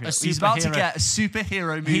more not of a a superhero. superhero. He's about to get a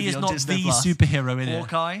superhero movie He is on not Disney the Plus. superhero in it.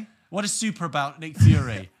 Hawkeye. What is super about Nick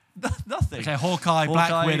Fury? Nothing. Okay, Hawkeye,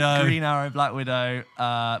 Black Widow. Green Arrow, Black Widow.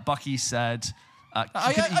 Bucky said...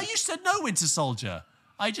 you said no Winter Soldier.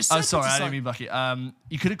 I just said sorry, Winter I didn't mean Bucky.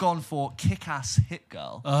 You could have gone for Kick-Ass Hit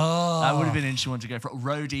Girl. Oh. That would have been an interesting one to go for.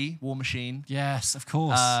 Rhodey, War Machine. Yes, of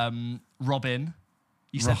course. Robin.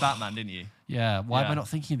 You said Batman, didn't you? Yeah. Why am I not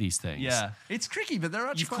thinking of these things? Yeah. It's tricky, but there are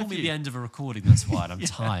actually You've quite called a me few. at the end of a recording, that's why, and I'm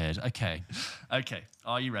tired. Okay. Okay,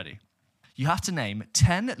 are you ready? You have to name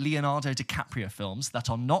 10 Leonardo DiCaprio films that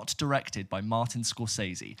are not directed by Martin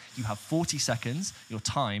Scorsese. You have 40 seconds. Your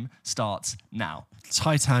time starts now.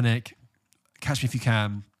 Titanic, Catch Me If You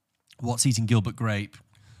Can, What's Eating Gilbert Grape,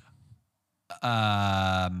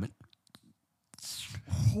 Django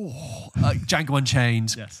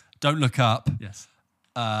Unchained, Yes. Don't Look Up, Yes.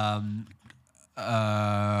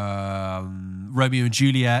 Romeo and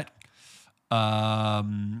Juliet,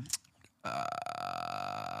 Some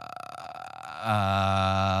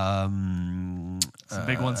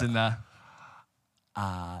big ones in there.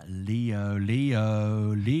 Leo.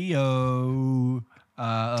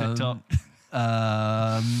 TikTok.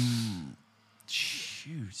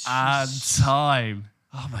 Shoot. And time.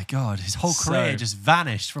 Oh my God, his whole So- career just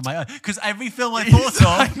vanished from my... Because every film I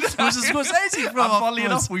thought of was a Scorsese film. And funnily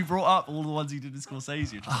enough, we brought up all the ones he did with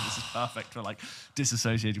Scorsese, which I think this is perfect for like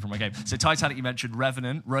disassociating from my game. So Titanic, you mentioned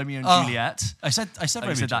Revenant, Romeo and Juliet. I said You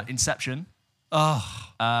Romeo said that. Juliet. Inception.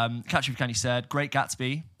 Oh. Catch Me If You Can, you said. Great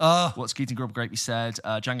Gatsby. What's Eating Gilbert Grape, you said.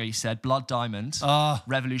 Django, you said. Blood Diamond.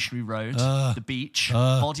 Revolutionary Road. The Beach.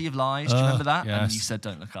 Body of Lies. Do you remember that? Yes. And you said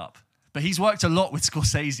Don't Look Up. But he's worked a lot with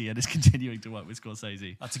Scorsese and is continuing to work with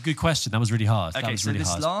Scorsese. That's a good question. That was really hard. Okay, that was so really this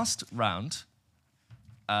hard. last round,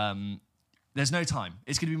 there's no time.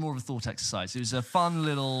 It's going to be more of a thought exercise. It was a fun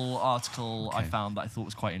little article I found that I thought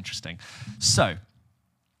was quite interesting. So,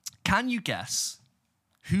 can you guess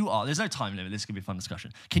who are... There's no time limit. This is going to be a fun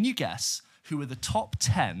discussion. Can you guess who are the top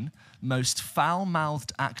 10 most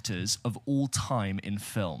foul-mouthed actors of all time in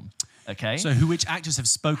film. Okay? So which actors have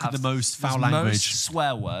spoken the most foul the language? most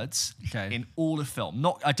swear words in all of film.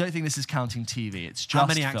 I don't think this is counting TV. It's just How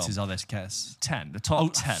many film. actors are there to guess? 10. The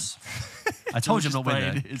top 10. I told you I'm not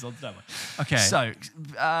winning. Is on demo. Okay. So,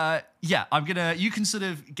 you can sort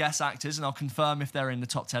of guess actors and I'll confirm if they're in the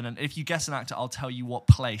top 10. And if you guess an actor, I'll tell you what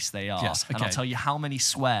place they are. Yes, And okay. I'll tell you how many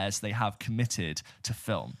swears they have committed to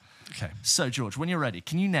film. Okay. So, George, when you're ready,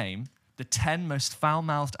 can you name the 10 most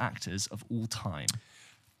foul-mouthed actors of all time?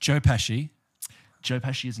 Joe Pesci. Joe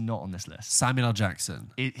Pesci is not on this list. Samuel L. Jackson.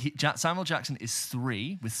 Samuel Jackson is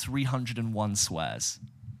 3 with 301 swears.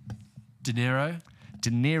 De Niro. De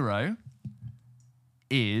Niro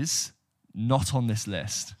is not on this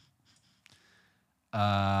list.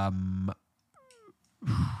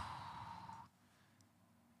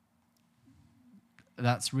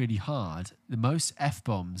 That's really hard. The most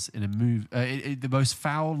F-bombs in a movie, the most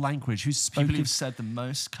foul language. Who's spoken? People who've said the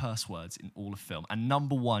most curse words in all of film. And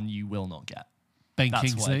number 1 you will not get. Ben That's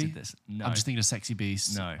Kingsley. why I did this. No. I'm just thinking of Sexy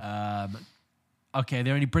Beast. No. Okay, are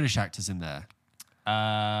there any British actors in there?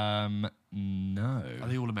 No. Are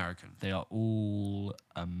they all American? They are all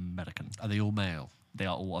American. Are they all male? They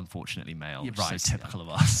are all unfortunately male. Yeah, Which right, is so typical of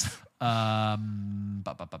us.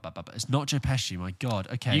 It's not Joe Pesci. My God.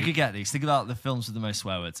 Okay. You could get these. Think about the films with the most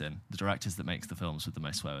swear words in. The directors that makes the films with the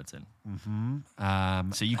most swear words in.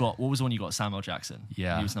 So you got, what was the one you got? Samuel Jackson.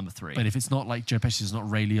 Yeah. He was number 3. But if it's not like Joe Pesci, it's not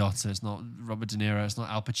Ray Liotta, it's not Robert De Niro, it's not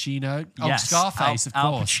Al Pacino. Yes, Scarface, of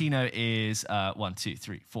Al course. Pacino is 1, 2,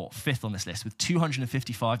 3, 4, 5th on this list with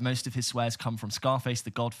 255. Most of his swears come from Scarface, The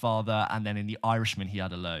Godfather, and then in The Irishman he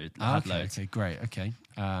had loads. Okay, great. Okay.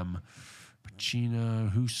 Pacino,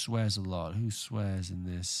 who swears a lot? Who swears in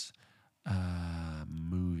this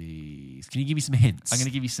movies? Can you give me some hints? I'm going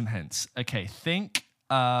to give you some hints. Okay, think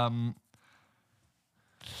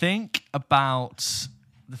about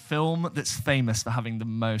the film that's famous for having the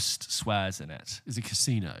most swears in it. Is it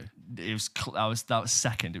Casino? It was that was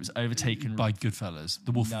second. It was overtaken By Goodfellas,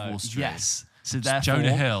 The Wolf of Wall Street. Yes. So It's therefore,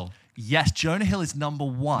 Jonah Hill. Yes, Jonah Hill is number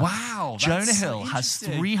 1. Wow, that's Jonah so Hill has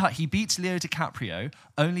interesting. he beats Leo DiCaprio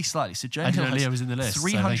only slightly. So Jonah I didn't Hill know has Leo was in the list, so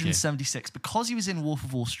thank you. 376 because he was in Wolf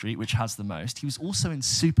of Wall Street, which has the most. He was also in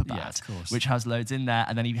Superbad, Yeah, of course. which has loads in there,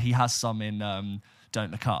 and then he has some in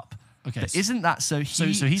Don't Look Up. Okay, But isn't that so? So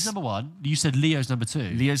he's number 1. You said Leo's number 2.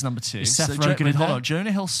 Leo's number 2. Is Seth So Rogen in hold there? on.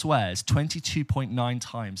 Jonah Hill swears 22.9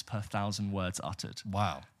 times per 1,000 words uttered.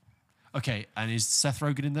 Wow. Okay, and is Seth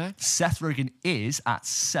Rogen in there? Seth Rogen is at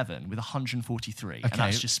 7 with 143, and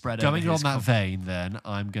that's just spread over Going on his that vein, then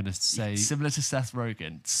I'm going to say similar to Seth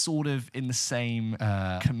Rogen, sort of in the same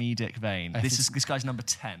comedic vein. This guy's number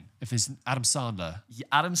 10. if there's Adam Sandler.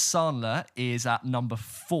 Adam Sandler is at number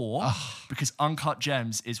 4 because Uncut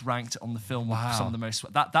Gems is ranked on the film with some of the most.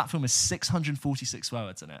 That film has 646 swear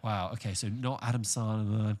words in it. Wow. Okay, so not Adam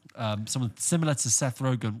Sandler. Someone similar to Seth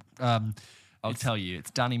Rogen. I'll tell you,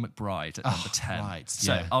 it's Danny McBride at number 10. right,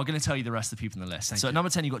 So yeah. I'm going to tell you the rest of the people in the list. So at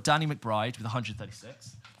number 10, you've got Danny McBride with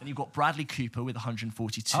 136. Then you've got Bradley Cooper with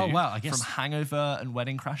 142. Oh, wow, I guess- From Hangover and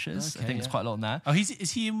Wedding Crashers. Okay, I think there's quite a lot on there. Oh, is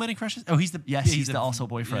he in Wedding Crashers? Oh, he's the He's the arsehole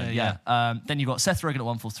boyfriend. Yeah. Then you've got Seth Rogen at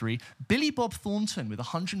 143. Billy Bob Thornton with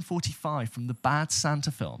 145 from the Bad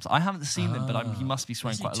Santa films. I haven't seen them, but he must be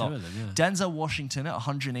swearing seen quite a lot. two of them, yeah. Denzel Washington at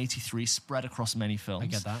 183, spread across many films. I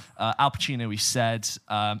get that. Al Pacino, we've said.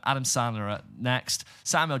 Adam Sandler at next.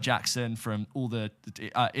 Samuel Jackson from all the...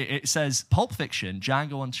 it says Pulp Fiction,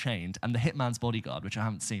 Django Unchained, and The Hitman's Bodyguard, which I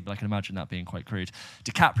haven't seen, but I can imagine that being quite crude.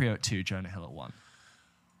 DiCaprio at 2, Jonah Hill at 1.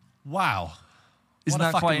 Wow. Isn't What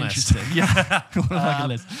a that quite fucking list. interesting? Yeah. What a fucking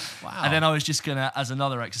list. Wow. And then I was just going to, as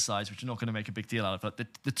another exercise, which I'm not going to make a big deal out of, but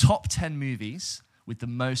the top 10 movies with the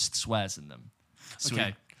most swears in them. So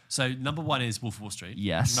Okay. So number 1 is Wolf of Wall Street.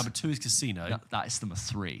 Yes. Number 2 is Casino. that is number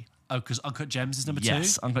 3. Oh, because Uncut Gems is number 2?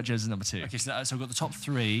 Yes, Uncut Gems is number 2. Okay, so we've got the top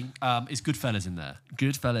 3. Is Goodfellas in there?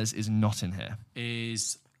 Goodfellas is not in here.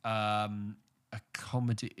 Is a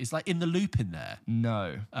comedy... Is like In the Loop in there?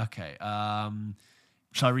 No. Okay.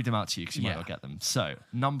 Shall I read them out to you because you might Yeah. not get them? So,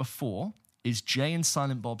 number 4 is Jay and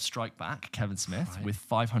Silent Bob Strike Back, Kevin Smith, with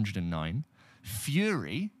 509.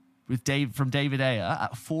 Fury from David Ayer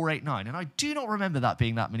at 489. And I do not remember that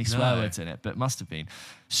being that many swear words in it, but it must have been.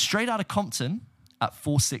 Straight Outta Compton at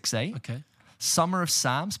 468. Okay. Summer of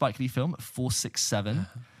Sam, Spike Lee film, at 467.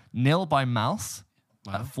 Nil by Mouth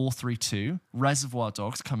at 432. Reservoir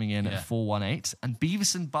Dogs coming in at 418. And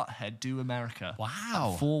Beavis and Butthead Do America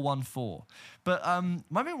at 414. But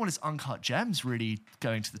my main one is Uncut Gems really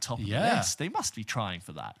going to the top of the list. They must be trying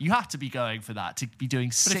for that. You have to be going for that to be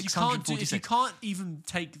doing 646. If you can't even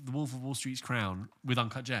take the Wolf of Wall Street's crown with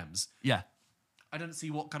Uncut Gems, I don't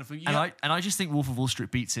see what kind of thing. And I just think Wolf of Wall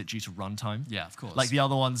Street beats it due to runtime. Yeah, of course. Like the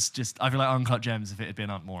other ones, I feel like Uncut Gems, if it had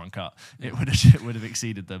been more uncut, it would have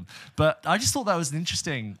exceeded them. But I just thought that was an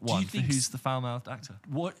interesting one. Who's the foul-mouthed actor?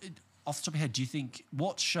 What, off the top of your head,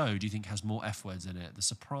 what show do you think has more F words in it, The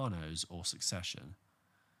Sopranos or Succession?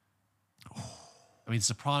 I mean,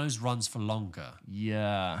 Sopranos runs for longer.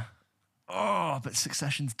 Yeah. Oh, but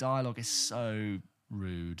Succession's dialogue is so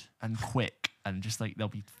rude and quick, and just like there'll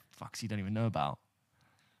be fucks you don't even know about.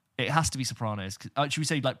 It has to be Sopranos. Should we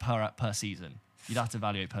say like per season? You'd have to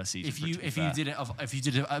evaluate per season. If you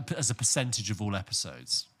did it as a percentage of all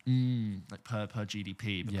episodes, like per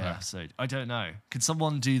GDP, but per episode. I don't know. Could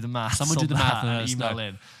someone do the math? Someone do the math and email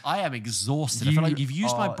in. I am exhausted. I feel like you've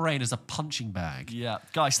used my brain as a punching bag. Yeah,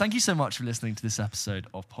 guys, thank you so much for listening to this episode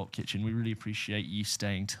of Pulp Kitchen. We really appreciate you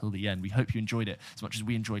staying till the end. We hope you enjoyed it as much as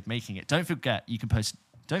we enjoyed making it. Don't forget, you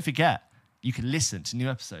can listen to new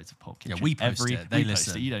episodes of Pulp Kitchen. Yeah, we post it. They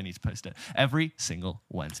listen. You don't need to post it. Every single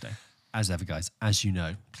Wednesday. As ever, guys, as you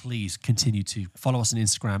know, please continue to follow us on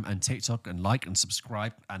Instagram and TikTok and like and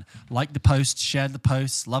subscribe and like the posts, share the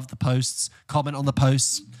posts, love the posts, comment on the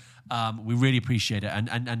posts. We really appreciate it.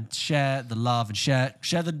 And share the love and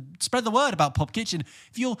spread the word about Pulp Kitchen.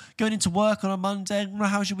 If you're going into work on a Monday,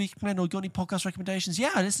 how's your weekend, or got any podcast recommendations?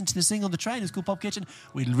 Yeah, listen to this thing on the train. It's called Pulp Kitchen.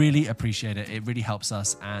 We really appreciate it. It really helps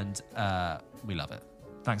us, and we love it.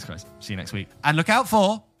 Thanks, guys. See you next week. And look out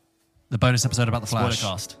for the bonus episode about the Flash.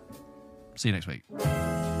 Spoilercast. See you next week.